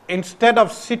 instead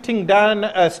of sitting down,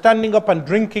 standing up and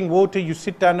drinking water, you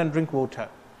sit down and drink water.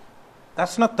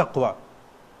 That's not taqwa.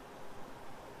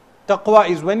 Taqwa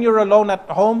is when you're alone at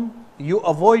home, you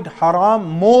avoid haram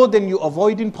more than you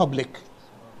avoid in public.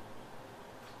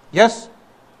 Yes?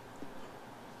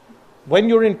 When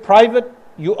you're in private,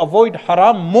 you avoid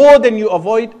haram more than you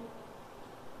avoid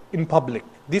in public.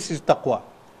 This is taqwa.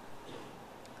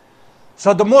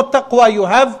 So the more taqwa you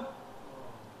have,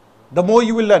 the more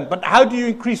you will learn. But how do you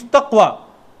increase taqwa?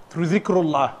 Through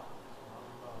dhikrullah.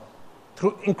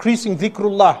 Through increasing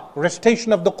dhikrullah,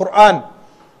 recitation of the Quran,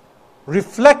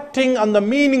 reflecting on the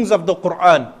meanings of the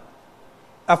Quran.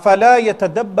 أَفَلَا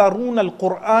يَتَدَبَّرُونَ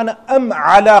الْقُرْآنَ أَمْ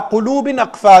عَلَى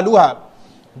قُلُوبٍ أَقْفَالُهَا.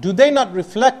 Do they not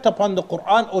reflect upon the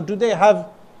Quran, or do they have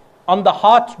on the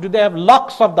heart, do they have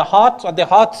locks of the hearts? Are the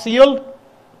hearts sealed?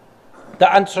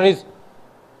 The answer is,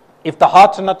 if the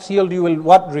hearts are not sealed, you will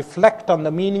what? Reflect on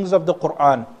the meanings of the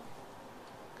Quran.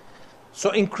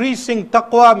 So increasing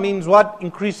taqwa means what?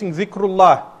 Increasing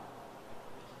dhikrullah.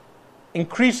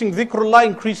 Increasing dhikrullah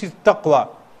increases taqwa.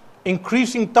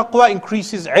 Increasing taqwa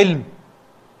increases ilm.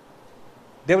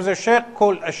 There was a sheikh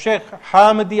called Sheikh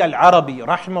Hamidi al-Arabi,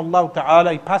 rahimahullah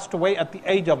ta'ala. He passed away at the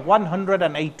age of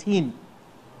 118.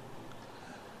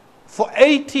 For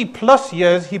 80 plus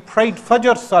years, he prayed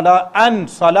Fajr Salah and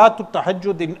Salatul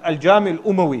Tahajjud in Al-Jami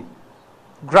al-Umawi,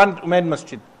 Grand Umayyad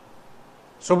Masjid.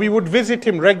 So we would visit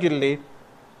him regularly,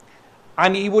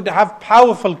 and he would have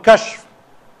powerful kashf.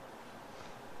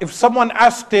 If someone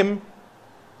asked him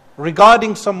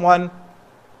regarding someone,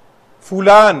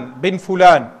 Fulan bin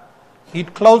Fulan,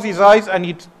 he'd close his eyes and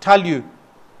he'd tell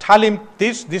him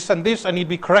this, this and this, and he'd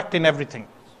be correct in everything.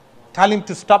 Tell him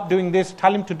to stop doing this,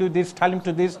 tell him to do this, tell him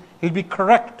to do this. He'll be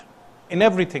correct in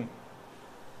everything.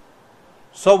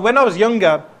 So when I was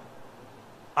younger,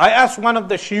 I asked one of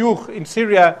the shuyukh in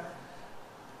Syria,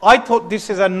 I thought this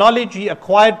is a knowledge he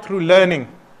acquired through learning.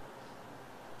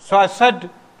 So I said,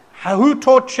 who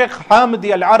taught Sheikh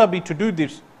Hamidi al-Arabi to do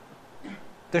this?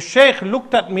 The Sheikh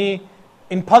looked at me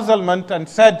in puzzlement and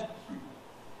said,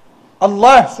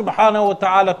 Allah subhanahu wa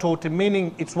ta'ala taught him,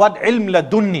 meaning it's what? Ilm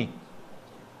ladunni.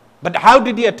 But how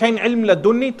did he attain ilm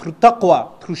ladunni? Through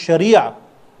taqwa, through sharia,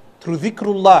 through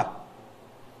dhikrullah.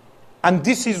 And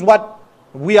this is what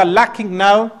we are lacking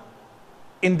now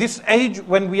in this age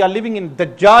when we are living in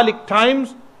Dajjalic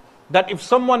times, that if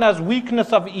someone has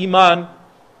weakness of iman,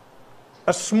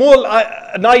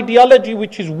 an ideology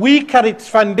which is weak at its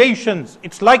foundations,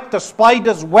 it's like the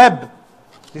spider's web.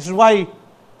 This is why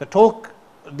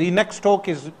the next talk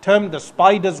is termed the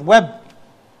spider's web.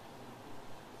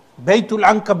 Baytul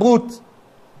Ankabut,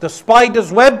 the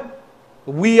spider's web.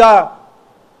 We are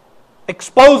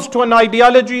exposed to an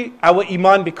ideology, our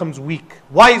iman becomes weak.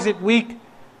 Why is it weak?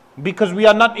 Because we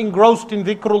are not engrossed in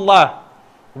dhikrullah.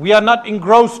 We are not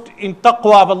engrossed in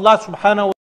taqwa of Allah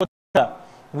subhanahu wa ta'ala.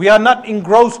 We are not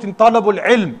engrossed in talabul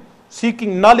ilm,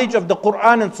 seeking knowledge of the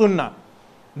Quran and Sunnah.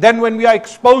 Then when we are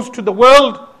exposed to the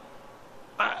world,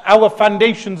 our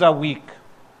foundations are weak.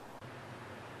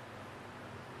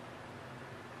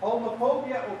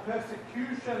 Homophobia or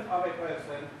persecution of a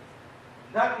person,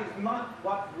 that is not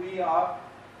what we are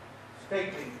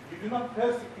stating. You do not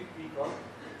persecute people.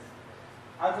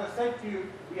 As I said to you,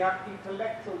 we have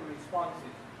intellectual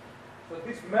responses. So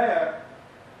this mayor,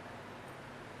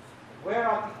 where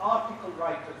are the article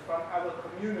writers from our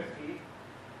community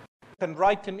can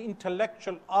write an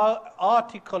intellectual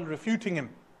article refuting him?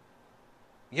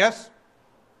 Yes?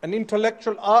 An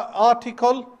intellectual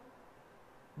article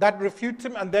that refutes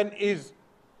him and then is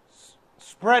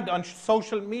spread on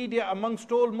social media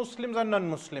amongst all Muslims and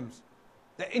non-Muslims.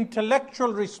 The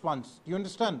intellectual response, do you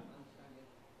understand?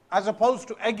 As opposed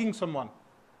to egging someone.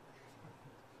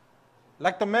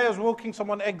 Like the mayor's walking,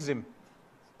 someone eggs him.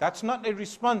 That's not a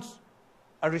response.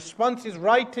 A response is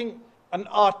writing an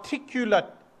articulate,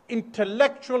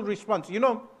 intellectual response. You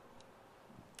know,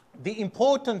 the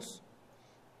importance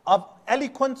of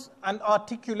eloquence and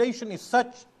articulation is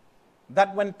such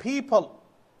that when people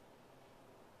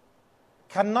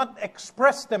cannot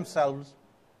express themselves,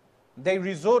 they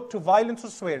resort to violence or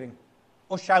swearing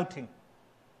or shouting.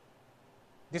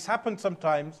 This happens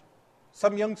sometimes.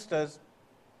 Some youngsters,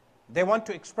 they want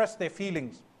to express their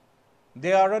feelings.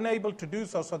 They are unable to do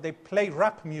so, so they play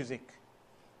rap music.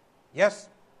 Yes?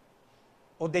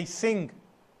 Or they sing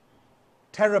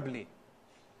terribly.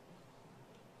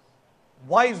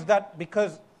 Why is that?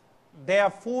 Because they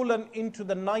have fallen into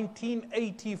the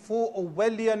 1984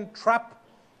 Orwellian trap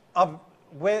of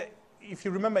where, if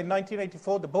you remember in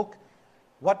 1984, the book,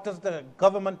 what does the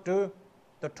government do?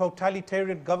 The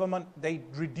totalitarian government, they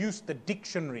reduce the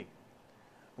dictionary.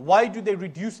 Why do they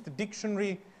reduce the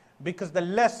dictionary? Because the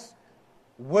less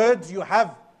words you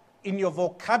have in your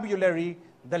vocabulary,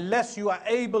 the less you are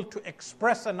able to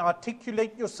express and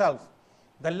articulate yourself.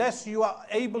 The less you are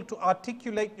able to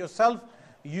articulate yourself,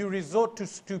 you resort to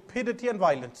stupidity and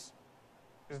violence.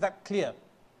 Is that clear?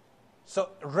 So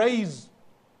raise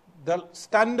the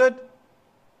standard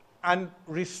and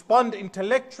respond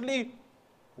intellectually.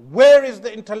 Where is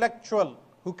the intellectual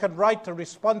who can write a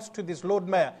response to this Lord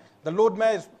Mayor? The Lord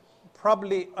Mayor is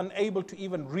probably unable to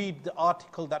even read the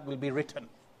article that will be written.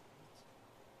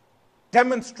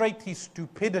 Demonstrate his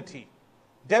stupidity.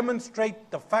 Demonstrate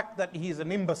the fact that he is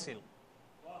an imbecile.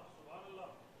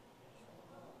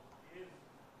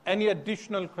 Any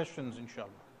additional questions, inshallah?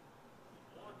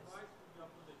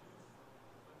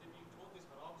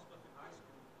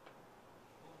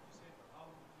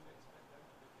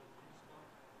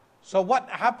 So what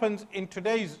happens in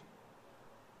today's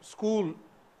school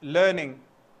learning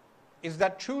is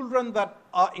that children that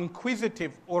are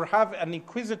inquisitive or have an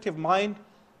inquisitive mind,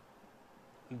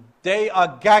 they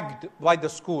are gagged by the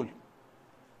school.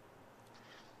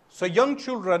 So young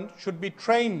children should be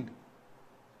trained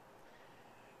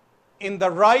in the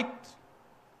right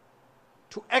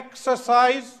to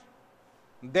exercise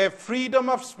their freedom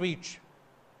of speech.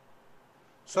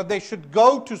 So they should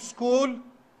go to school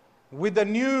with a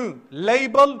new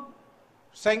label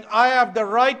saying, I have the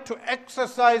right to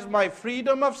exercise my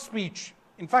freedom of speech.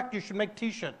 In fact, you should make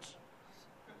t-shirts.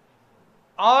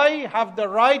 I have the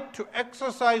right to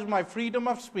exercise my freedom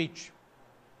of speech.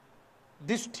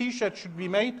 This t-shirt should be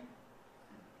made.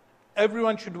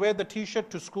 Everyone should wear the t-shirt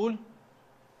to school.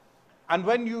 And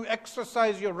when you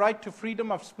exercise your right to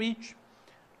freedom of speech,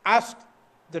 ask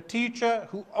the teacher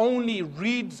who only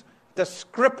reads the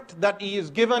script that he is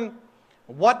given,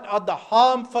 what are the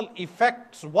harmful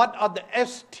effects, what are the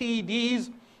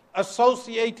STDs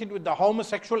associated with the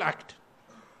homosexual act.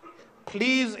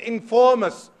 Please inform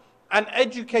us and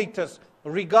educate us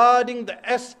regarding the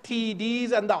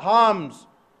STDs and the harms.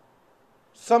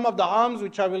 Some of the harms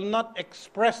which I will not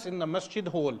express in the masjid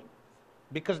hall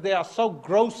because they are so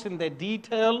gross in their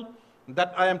detail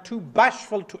that I am too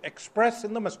bashful to express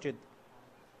in the masjid.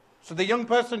 So the young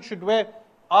person should wear,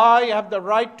 I have the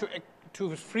right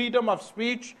to freedom of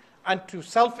speech and to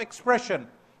self-expression.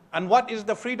 And what is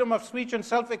the freedom of speech and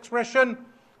self-expression?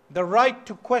 The right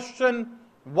to question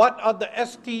what are the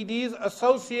STDs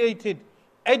associated.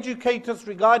 Educate us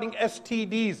regarding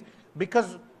STDs.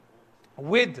 Because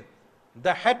with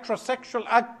the heterosexual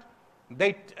act,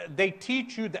 they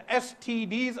teach you the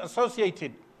STDs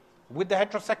associated with the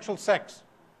heterosexual sex.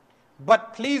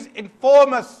 But please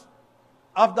inform us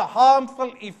of the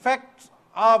harmful effects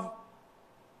of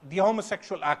the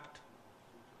homosexual act.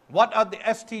 What are the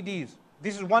STDs?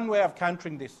 This is one way of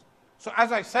countering this. So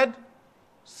as I said,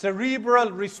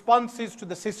 cerebral responses to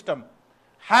the system.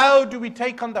 How do we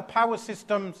take on the power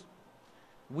systems?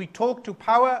 We talk to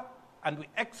power and we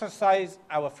exercise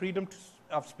our freedom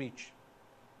of speech.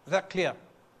 Is that clear?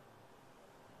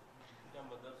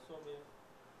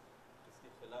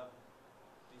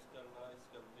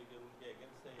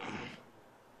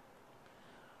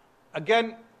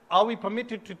 Again, are we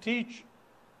permitted to teach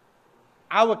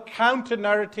our counter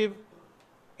narrative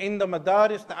in the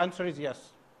madaris? The answer is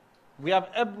yes. We have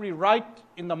every right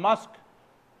in the mosque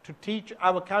to teach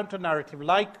our counter narrative,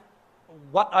 like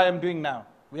what I am doing now.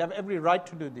 We have every right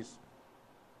to do this.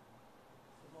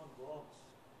 Someone walks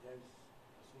against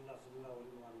Rasulullah sallallahu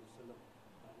alaihi wasallam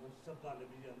and sabba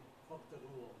nabiyyan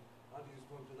faqtaluhu. How do you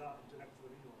respond to that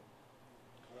intellectually?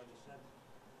 What I just said.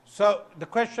 So the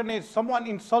question is, someone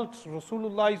insults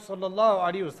Rasulullah sallallahu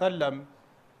alaihi wasallam,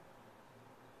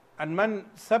 and man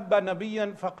sabba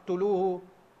nabiyyan faqtuluhu,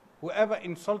 whoever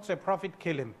insults a prophet,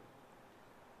 kill him.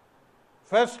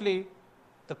 Firstly,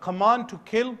 the command to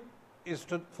kill is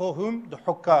for whom? The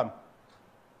hukam,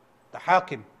 the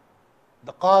hakim,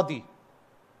 the qadi.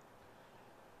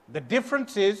 The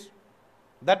difference is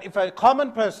that if a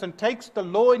common person takes the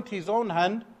law into his own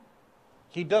hand,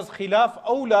 he does khilaf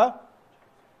awla,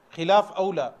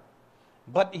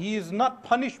 but he is not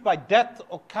punished by death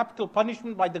or capital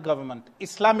punishment by the government,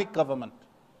 Islamic government.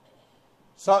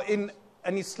 So in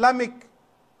an Islamic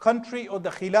country or the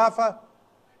Khilafah,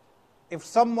 if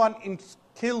someone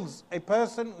kills a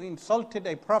person who insulted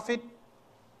a prophet,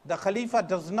 the Khalifa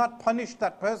does not punish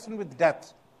that person with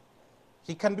death.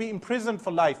 He can be imprisoned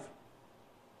for life,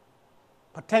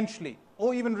 potentially,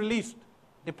 or even released,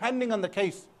 depending on the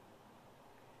case.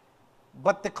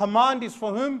 But the command is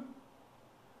for whom?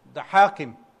 The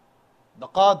hakim, the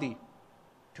qadi,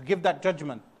 to give that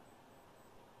judgment.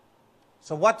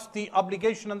 So what's the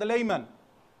obligation on the layman?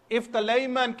 If the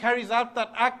layman carries out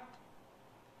that act,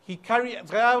 he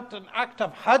carries out an act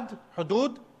of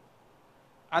hudud,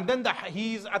 and then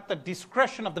he is at the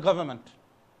discretion of the government.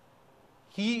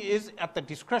 He is at the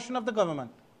discretion of the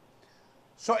government.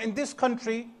 So in this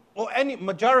country, or any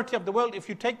majority of the world, if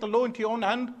you take the law into your own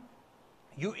hand,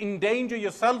 you endanger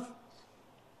yourself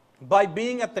by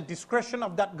being at the discretion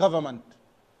of that government.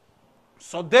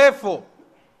 So therefore,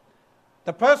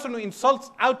 the person who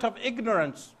insults out of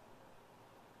ignorance,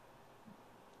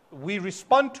 we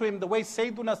respond to him the way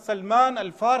Sayyiduna Salman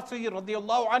al-Farsi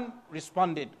radiyallahu an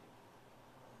responded.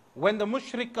 When the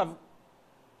mushrik of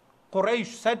Quraysh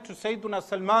said to Sayyiduna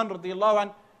Salman radiyallahu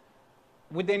an,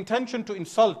 with the intention to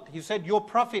insult, he said, your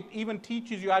prophet even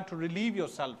teaches you how to relieve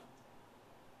yourself.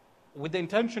 With the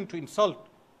intention to insult.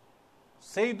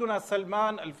 Sayyiduna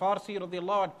Salman al-Farsi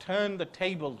radiyallahu an turned the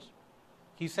tables.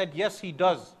 He said, yes, he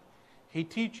does. He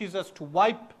teaches us to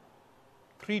wipe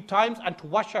 3 times and to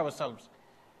wash ourselves.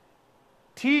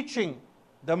 Teaching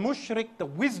the mushrik the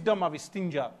wisdom of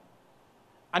istinja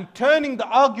and turning the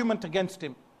argument against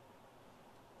him.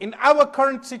 In our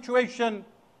current situation,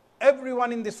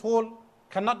 everyone in this hall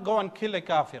cannot go and kill a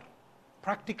kafir,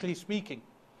 practically speaking.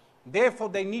 Therefore,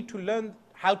 they need to learn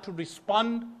how to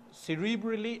respond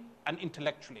cerebrally and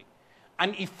intellectually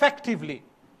and effectively.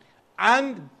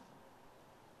 And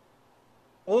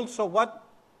also what?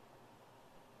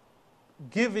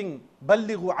 Giving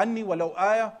بَلِّغُوا عَنِّي وَلَوْ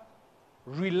آيَةً,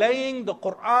 relaying the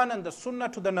Quran and the Sunnah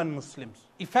to the non-Muslims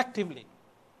effectively,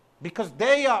 because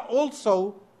they are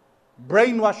also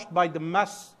brainwashed by the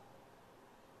mass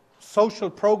social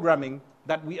programming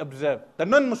that we observe. The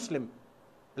non-Muslim,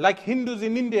 like Hindus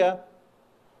in India,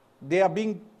 they are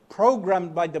being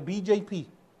programmed by the BJP.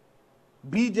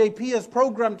 BJP has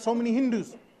programmed so many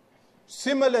Hindus.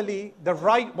 Similarly, the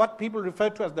right, what people refer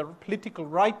to as the political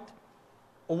right,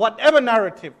 or whatever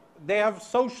narrative, they have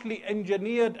socially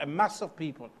engineered a mass of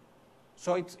people.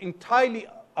 So it's entirely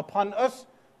upon us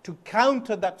to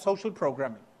counter that social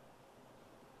programming.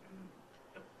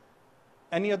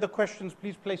 Any other questions?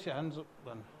 Please place your hands up.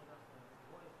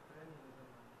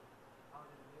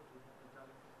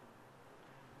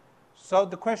 So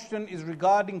the question is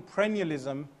regarding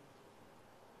perennialism.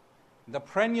 The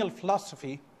perennial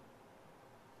philosophy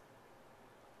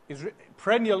is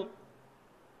perennial.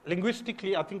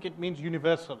 Linguistically, I think it means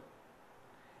universal.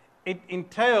 It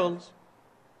entails,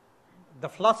 the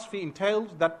philosophy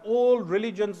entails that all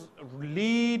religions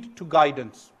lead to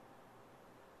guidance.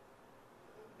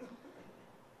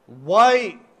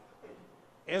 Why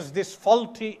is this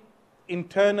faulty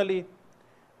internally?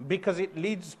 Because it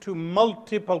leads to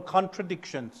multiple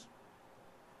contradictions.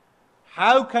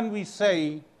 How can we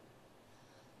say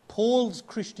Paul's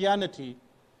Christianity,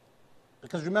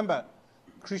 because remember,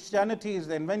 Christianity is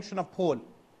the invention of Paul.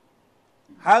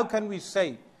 How can we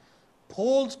say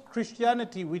Paul's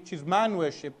Christianity, which is man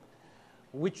worship,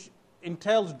 which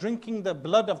entails drinking the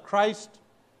blood of Christ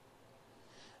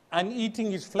and eating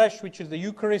his flesh, which is the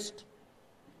Eucharist,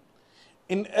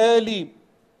 in early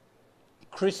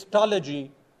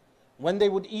Christology, when they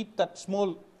would eat that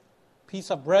small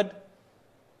piece of bread,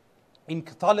 in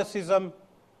Catholicism,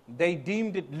 they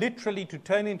deemed it literally to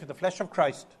turn into the flesh of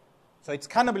Christ. So it's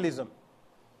cannibalism.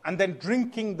 And then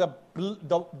drinking the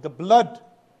blood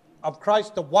of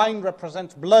Christ, the wine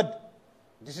represents blood.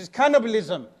 This is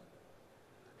cannibalism.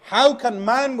 How can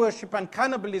man worship and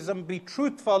cannibalism be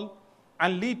truthful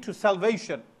and lead to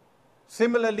salvation?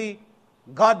 Similarly,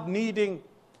 God needing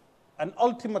an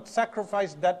ultimate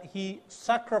sacrifice, that he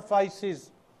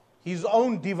sacrifices his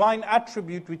own divine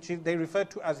attribute, which they refer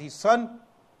to as his son.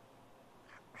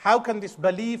 How can this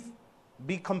belief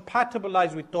be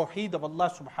compatibilized with Tawheed of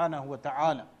Allah subhanahu wa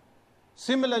ta'ala?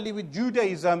 Similarly with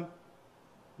Judaism,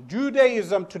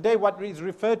 today what is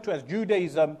referred to as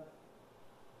Judaism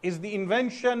is the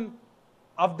invention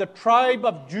of the tribe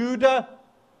of Judah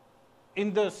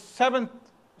in the 7th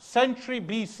century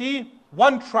BC.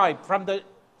 One tribe from the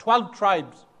 12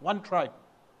 tribes, one tribe.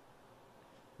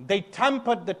 They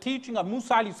tampered the teaching of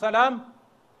Musa alayhi salam,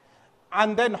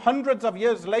 and then hundreds of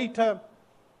years later,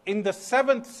 in the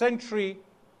 7th century,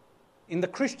 in the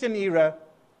Christian era,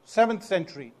 7th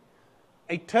century,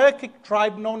 a Turkic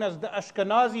tribe known as the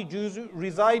Ashkenazi Jews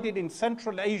resided in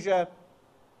Central Asia,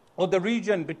 or the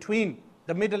region between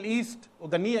the Middle East or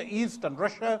the Near East and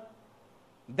Russia.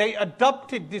 They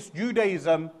adopted this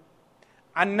Judaism,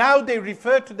 and now they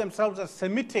refer to themselves as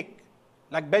Semitic,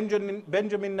 like Benjamin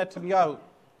Netanyahu.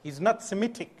 He's not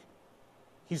Semitic.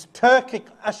 He's Turkic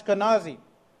Ashkenazi.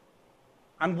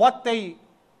 And what they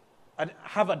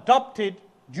have adopted,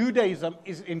 Judaism,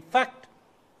 is in fact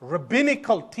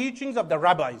rabbinical teachings of the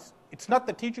rabbis. It's not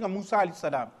the teaching of Musa alayhi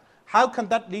salam. How can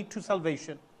that lead to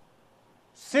salvation?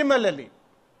 Similarly,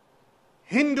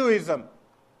 Hinduism,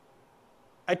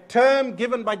 a term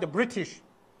given by the British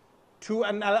to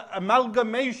an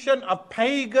amalgamation of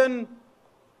pagan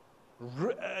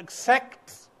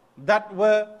sects that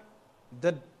were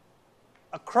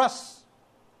across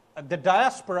the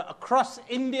diaspora, across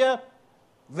India,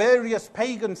 various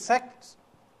pagan sects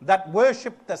that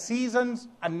worshipped the seasons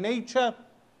and nature.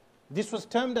 This was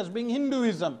termed as being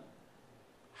Hinduism.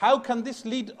 How can this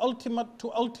lead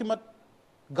to ultimate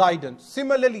guidance?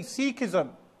 Similarly, Sikhism,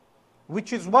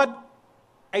 which is what?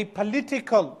 A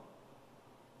political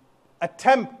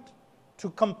attempt to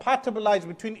compatibilize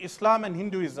between Islam and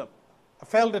Hinduism, a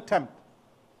failed attempt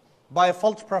by a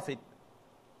false prophet.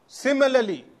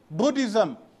 Similarly,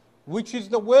 Buddhism, which is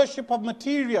the worship of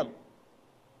material,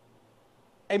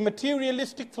 a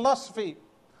materialistic philosophy.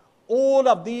 All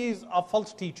of these are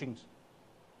false teachings.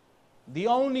 The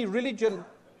only religion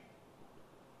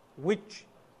which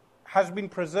has been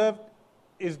preserved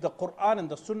is the Quran and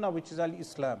the Sunnah, which is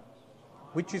Al-Islam,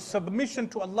 which is submission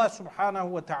to Allah subhanahu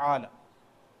wa ta'ala.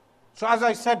 So as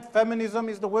I said, feminism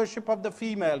is the worship of the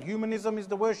female, humanism is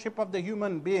the worship of the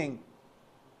human being,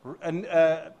 and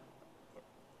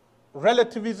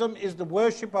relativism is the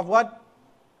worship of what?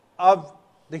 Of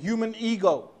the human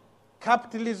ego.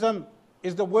 Capitalism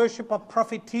is the worship of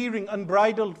profiteering,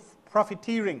 unbridled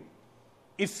profiteering.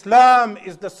 Islam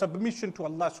is the submission to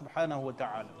Allah subhanahu wa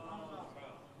ta'ala.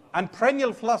 And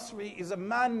perennial philosophy is a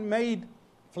man-made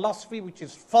philosophy which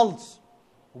is false,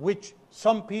 which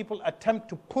some people attempt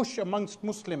to push amongst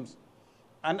Muslims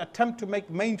and attempt to make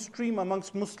mainstream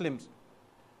amongst Muslims.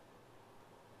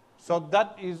 So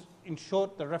that is, in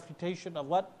short, the refutation of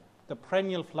what? The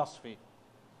perennial philosophy.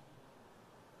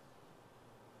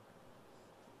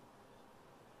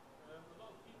 A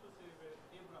lot of people say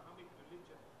the Abrahamic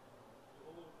religion,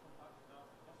 the whole what's your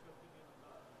opinion on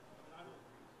that? I don't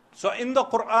agree. So in the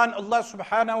Quran, Allah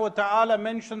subhanahu wa ta'ala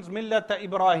mentions Millata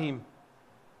Ibrahim.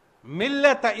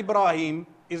 Millata Ibrahim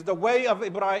is the way of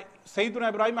Ibrahim. Sayyidina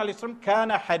Ibrahim alayhi salam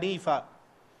kana Hanifa.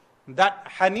 That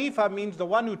Hanifa means the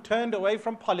one who turned away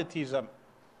from polytheism.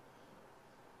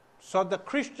 So the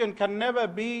Christian can never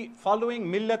be following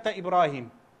Millata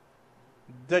Ibrahim.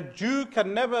 The Jew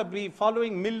can never be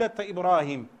following Millata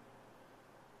Ibrahim.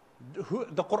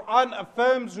 The Quran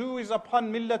affirms who is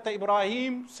upon Millata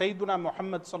Ibrahim, Sayyiduna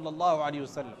Muhammad sallallahu alayhi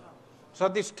wasallam. So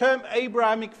this term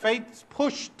Abrahamic faith is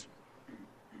pushed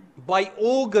by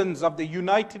organs of the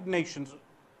United Nations,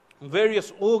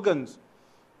 various organs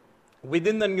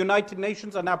within the United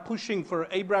Nations are now pushing for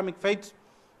Abrahamic faiths.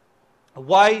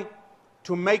 Why?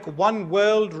 To make one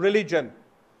world religion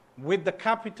with the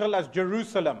capital as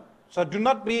Jerusalem. So do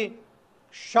not be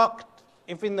shocked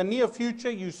if in the near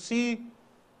future you see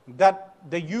that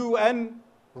the UN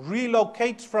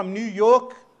relocates from New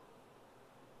York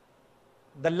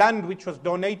the land which was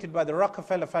donated by the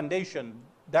Rockefeller Foundation,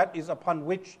 that is upon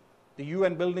which the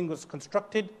UN building was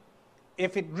constructed.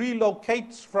 If it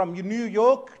relocates from New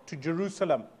York to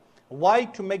Jerusalem, why?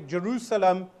 To make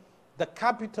Jerusalem the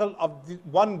capital of the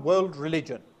one world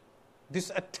religion.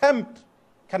 This attempt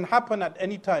can happen at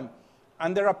any time.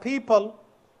 And there are people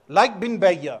like bin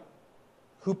Bayya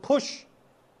who push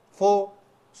for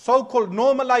so-called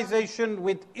normalization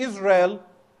with Israel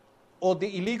or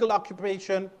the illegal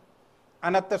occupation,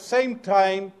 and at the same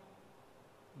time,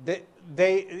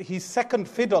 his second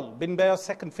fiddle, bin Bayya's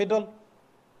second fiddle,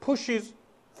 pushes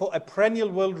for a perennial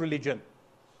world religion.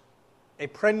 A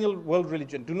perennial world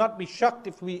religion. Do not be shocked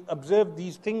if we observe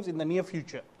these things in the near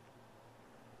future.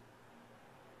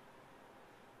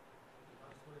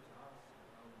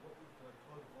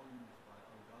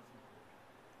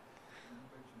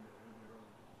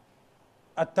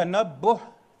 التنبه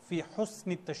في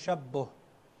حسن التشبه,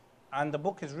 and the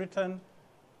book is written,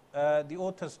 the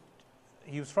author,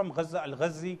 he was from Gaza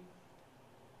al-Ghazi.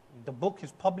 The book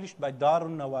is published by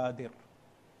Darun Nawadir.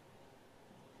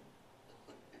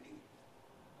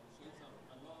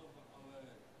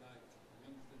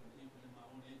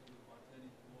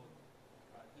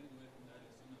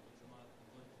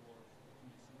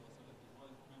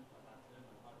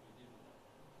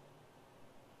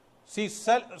 See,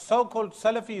 so-called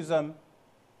Salafism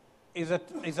is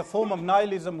a form of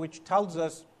nihilism which tells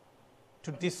us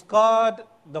to discard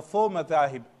the four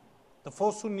madhahib, the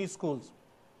four Sunni schools,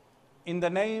 in the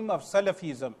name of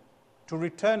Salafism, to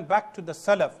return back to the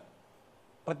Salaf.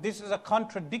 But this is a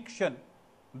contradiction,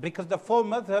 because the four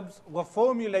madhabs were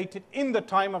formulated in the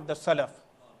time of the Salaf.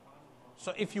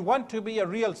 So if you want to be a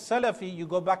real Salafi, you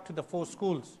go back to the four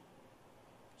schools.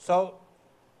 So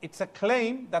it's a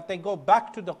claim that they go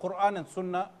back to the Quran and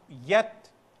Sunnah, yet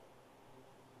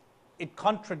it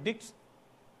contradicts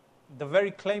the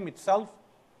very claim itself.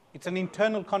 It's an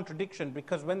internal contradiction,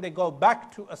 because when they go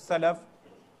back to a Salaf,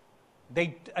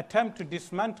 they attempt to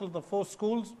dismantle the four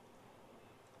schools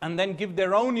and then give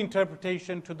their own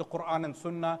interpretation to the Quran and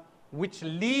Sunnah, which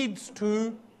leads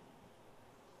to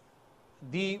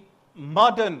the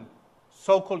modern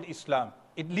so-called Islam.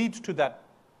 It leads to that.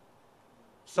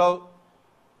 So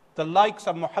the likes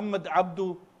of Muhammad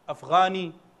Abdu,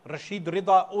 Afghani, Rashid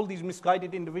Rida, all these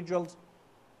misguided individuals,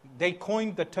 they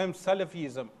coined the term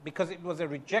Salafism because it was a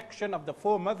rejection of the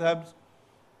four madhabs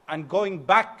and going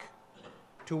back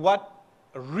to what?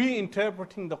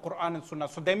 Reinterpreting the Quran and Sunnah.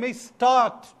 So they may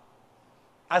start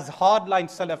as hardline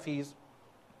Salafis,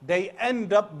 they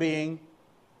end up being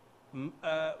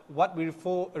what we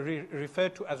refer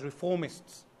to as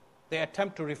reformists. They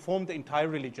attempt to reform the entire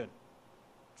religion.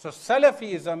 So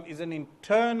Salafism is an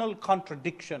internal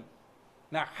contradiction.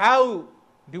 Now, how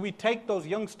do we take those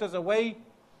youngsters away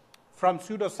from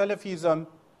pseudo-Salafism?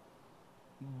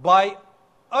 By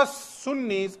us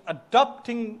Sunnis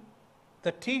adopting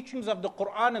the teachings of the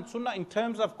Quran and Sunnah in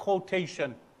terms of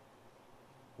quotation.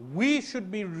 We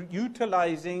should be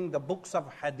utilizing the books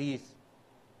of Hadith.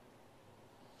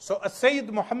 So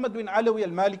Sayyid Muhammad bin Alawi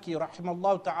al-Maliki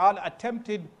rahimahullah ta'ala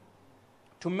attempted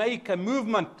to make a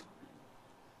movement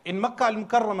in Makkah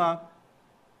al-Mukarramah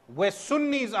where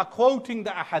Sunnis are quoting the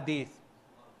ahadith.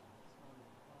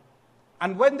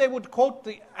 And when they would quote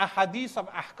the ahadith of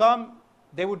ahkam,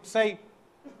 they would say,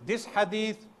 this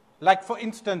hadith, like for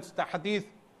instance, the hadith,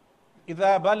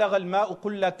 إِذَا بَلَغَ الْمَاءُ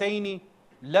قُلَّتَيْنِ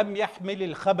لَمْ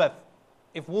يَحْمِلِ الْخَبَثِ.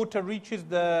 If water reaches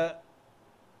the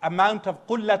amount of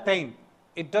qullatayn,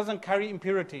 it doesn't carry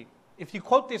impurity. If you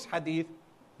quote this hadith,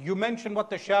 you mention what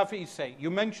the Shafi'is say, you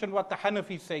mention what the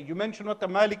Hanafis say, you mention what the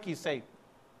Malikis say,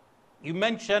 you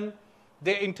mention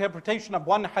their interpretation of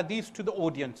one hadith to the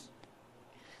audience.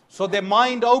 So their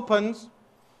mind opens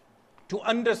to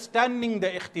understanding the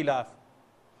ikhtilaf.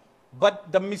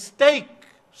 But the mistake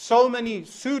so many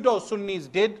pseudo-Sunnis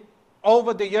did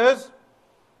over the years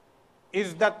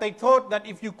is that they thought that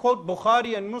if you quote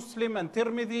Bukhari and Muslim and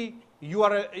Tirmidhi,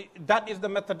 that is the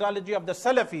methodology of the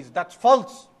Salafis. That's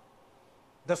false.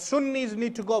 The Sunnis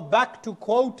need to go back to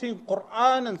quoting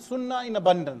Quran and Sunnah in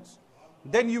abundance.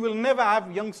 Then you will never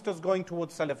have youngsters going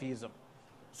towards Salafism.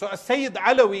 So Sayyid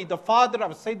Alawi, the father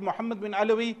of Sayyid Muhammad bin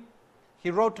Alawi,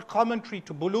 he wrote a commentary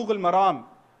to Bulugh al-Maram,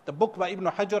 the book by Ibn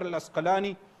Hajar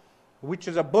al-Asqalani, which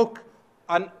is a book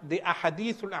on the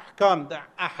ahadith al-ahkam, the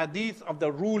ahadith of the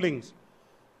rulings.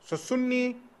 So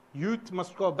Sunni youth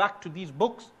must go back to these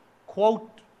books,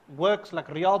 quote works like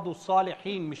Riyadul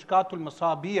Salihin, Mishkatul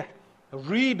Masabih,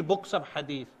 read books of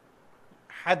hadith.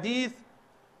 Hadith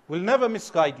will never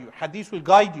misguide you. Hadith will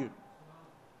guide you.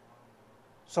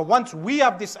 So once we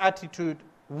have this attitude,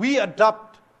 we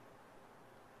adopt,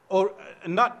 or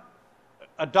not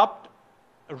adopt,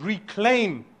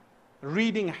 reclaim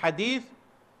reading hadith,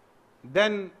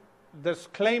 then this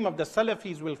claim of the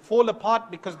Salafis will fall apart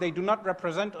because they do not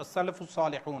represent a Salafus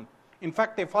Salihun. In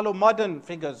fact, they follow modern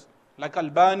figures like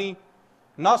Albani,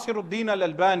 Nasiruddin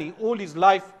al-Albani. All his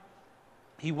life,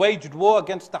 he waged war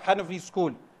against the Hanafi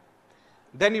school.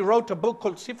 Then he wrote a book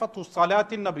called Sifatu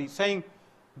Salatin Nabi, saying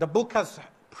the book has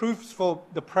proofs for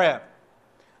the prayer.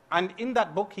 And in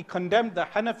that book, he condemned the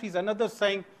Hanafis and others,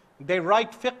 saying they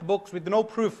write fiqh books with no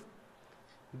proof.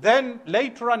 Then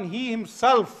later on, he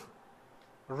himself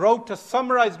wrote a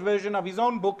summarized version of his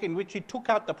own book in which he took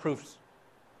out the proofs.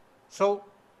 So,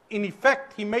 in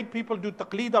effect, he made people do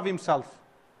taqleed of himself.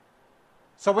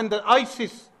 So when the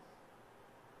ISIS,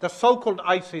 the so-called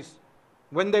ISIS,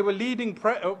 when they were leading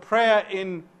prayer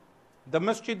in the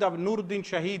masjid of Nuruddin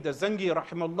Shaheed, the Zangi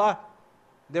rahimahullah,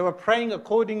 they were praying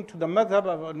according to the madhab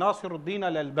of Nasiruddin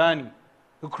al-Albani,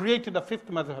 who created the fifth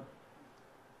madhab.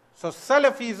 So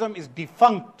Salafism is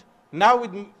defunct. Now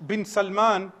with bin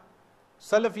Salman,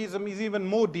 Salafism is even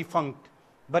more defunct.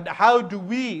 But how do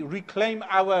we reclaim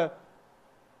our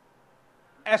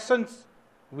essence?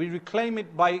 We reclaim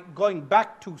it by going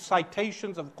back to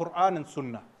citations of Quran and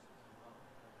Sunnah.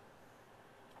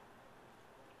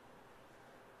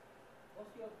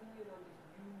 What's your opinion on this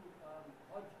new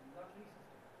Hajj lottery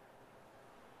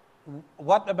system?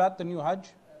 What about the new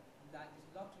Hajj? Like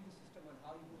this lottery system and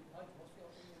how you do Hajj, what's your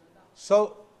opinion on that?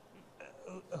 So,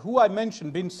 who I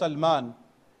mentioned, bin Salman.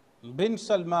 Bin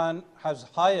Salman has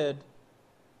hired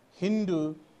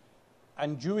Hindu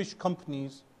and Jewish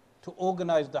companies to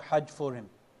organize the Hajj for him.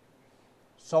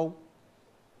 So,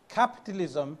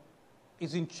 capitalism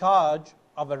is in charge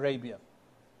of Arabia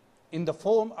in the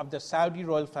form of the Saudi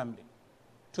royal family,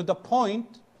 to the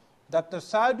point that the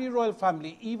Saudi royal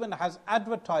family even has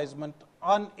advertisement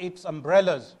on its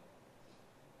umbrellas.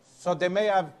 So they may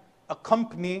have a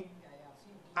company,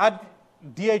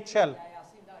 DHL,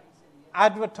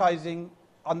 advertising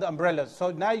on the umbrellas.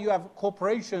 So now you have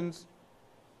corporations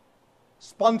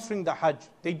sponsoring the Hajj.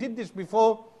 They did this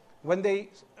before when they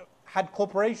had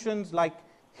corporations like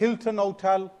Hilton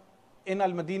Hotel in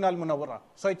Al-Madinah Al-Munawwarah.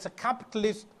 So it's a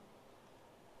capitalist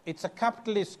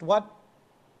what?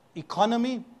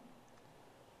 Economy,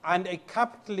 and a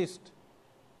capitalist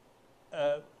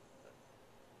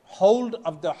hold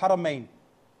of the Haramain,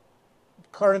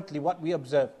 currently what we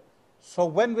observe. So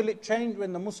when will it change?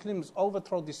 When the Muslims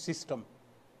overthrow this system.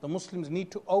 The Muslims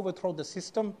need to overthrow the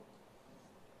system,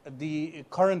 the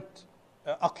current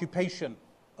occupation,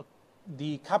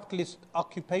 the capitalist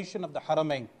occupation of the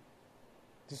Haramain.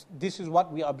 This is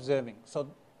what we are observing. So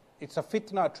it's a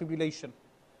fitna, a tribulation.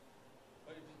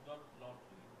 But it is not lawful.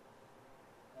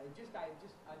 I just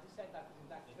said that in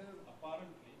that term.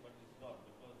 Apparently, but it's not,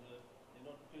 because they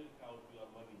not take out your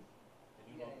money and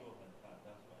you don't know that.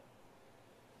 That's why.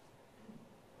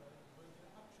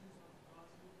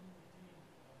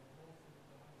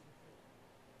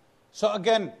 So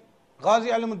again, Ghazi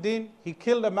Alimuddin, he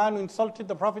killed a man who insulted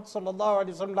the Prophet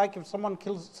ﷺ, like if someone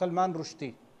kills Salman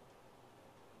Rushdie.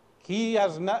 He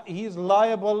is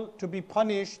liable to be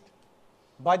punished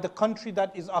by the country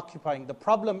that is occupying. The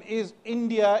problem is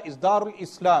India is Darul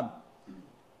Islam,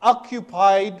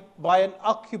 occupied by an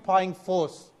occupying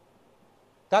force.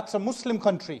 That's a Muslim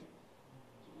country.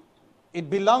 It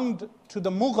belonged to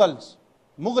the Mughals,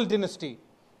 Mughal dynasty.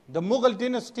 The Mughal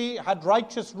dynasty had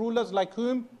righteous rulers like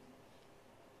whom?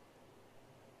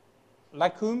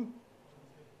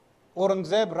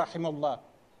 Aurangzeb rahimahullah,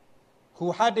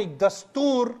 who had a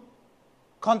dastur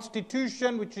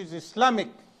constitution which is Islamic,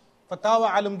 Fatawa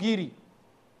Alamgiri.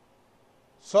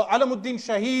 So Alamuddin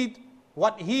Shaheed,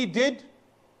 what he did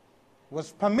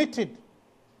was permitted.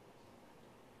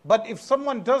 But if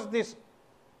someone does this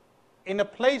in a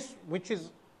place which is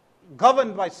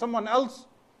governed by someone else,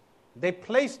 they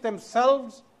place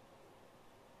themselves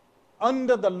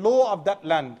under the law of that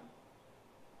land.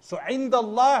 So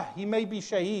indallah, he may be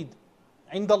shaheed,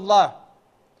 indallah.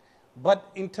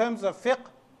 But in terms of fiqh,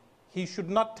 he should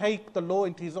not take the law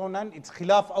into his own hand. It's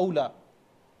khilaf awla.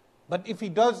 But if he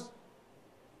does,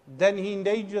 then he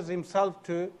endangers himself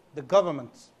to the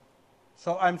governments.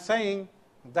 So I'm saying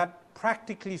that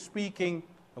practically speaking,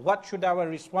 what should our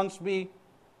response be?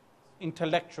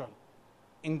 Intellectual,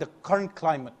 in the current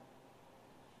climate.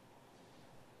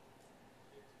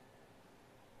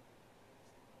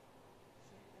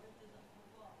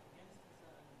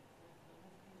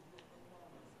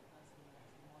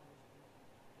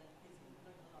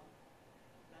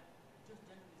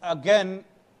 again,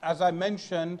 as I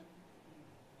mentioned,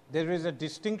 there is a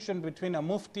distinction between a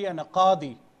mufti and a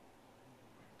qadi.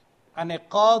 And a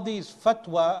qadi's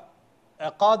fatwa,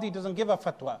 a qadi doesn't give a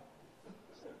fatwa.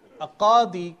 A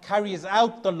qadi carries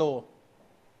out the law.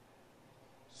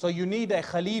 So you need a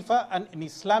khalifa and an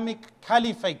Islamic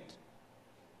caliphate,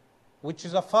 which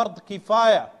is a fard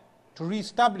kifaya, to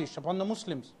re-establish upon the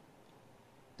Muslims.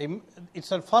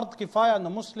 It's a fard kifaya on the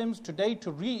Muslims today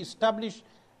to re-establish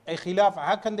a khilafah.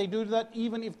 How can they do that?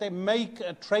 Even if they make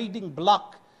a trading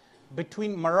bloc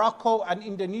between Morocco and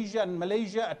Indonesia and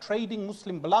Malaysia, a trading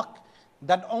Muslim bloc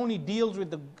that only deals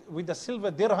with the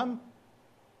silver dirham.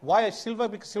 Why silver?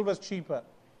 Because silver is cheaper.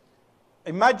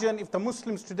 Imagine if the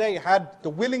Muslims today had the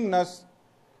willingness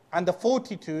and the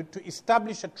fortitude to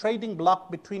establish a trading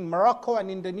bloc between Morocco and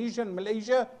Indonesia and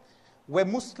Malaysia, where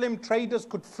Muslim traders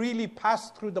could freely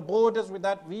pass through the borders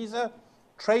without visa,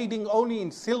 trading only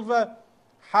in silver,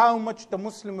 how much the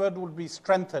Muslim world would be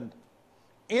strengthened.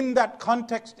 In that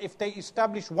context, if they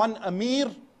establish one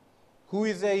Amir, who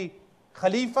is a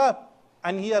Khalifa,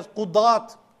 and he has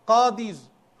Qudat, Qadis,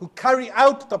 who carry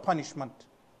out the punishment.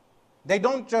 They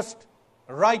don't just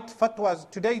write fatwas.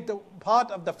 Today, the part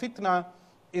of the fitna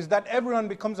is that everyone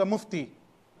becomes a mufti.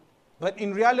 But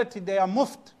in reality, they are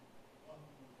muft.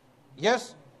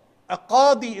 Yes, a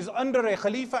qadi is under a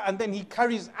khalifa and then he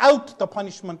carries out the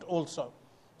punishment also.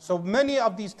 So many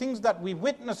of these things that we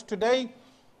witness today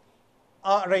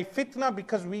are a fitna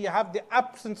because we have the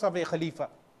absence of a khalifa.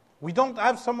 We don't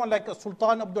have someone like a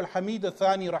Sultan Abdul Hamid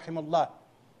Thani rahimahullah,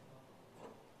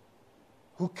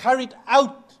 who carried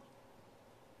out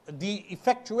the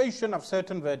effectuation of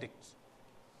certain verdicts.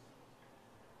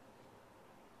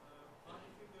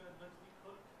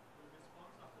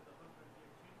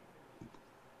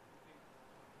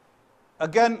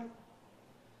 Again,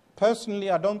 personally,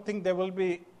 I don't think there will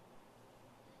be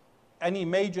any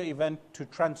major event to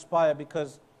transpire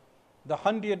because the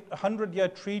 100-year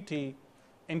treaty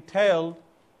entailed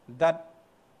that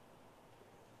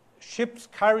ships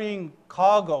carrying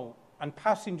cargo and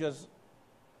passengers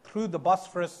through the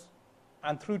Bosphorus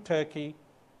and through Turkey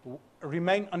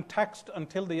remain untaxed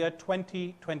until the year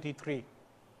 2023.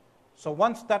 So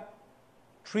once that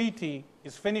treaty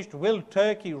is finished, will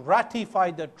Turkey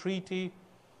ratify the treaty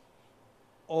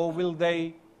or will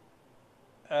they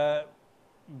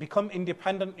become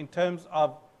independent in terms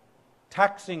of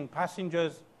taxing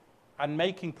passengers and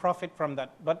making profit from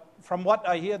that? But from what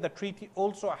I hear, the treaty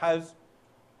also has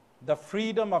the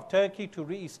freedom of Turkey to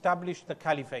re-establish the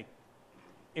caliphate.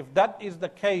 If that is the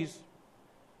case,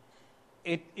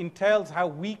 it entails how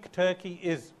weak Turkey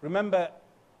is. Remember,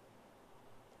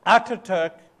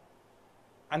 Ataturk,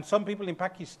 and some people in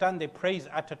Pakistan, they praise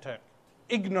Ataturk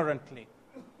ignorantly.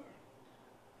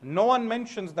 No one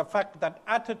mentions the fact that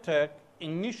Ataturk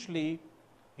initially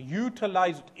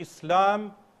utilized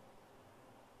Islam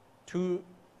to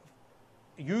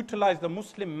utilize the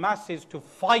Muslim masses to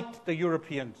fight the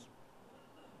Europeans.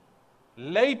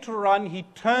 Later on, he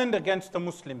turned against the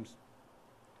Muslims.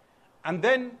 And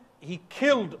then he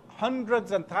killed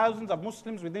hundreds and thousands of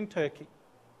Muslims within Turkey.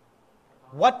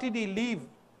 What did he leave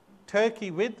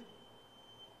Turkey with?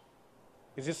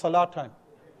 Is it Salah time?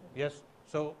 Yes.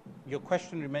 So your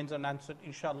question remains unanswered.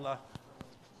 Inshallah,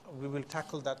 we will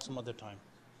tackle that some other time.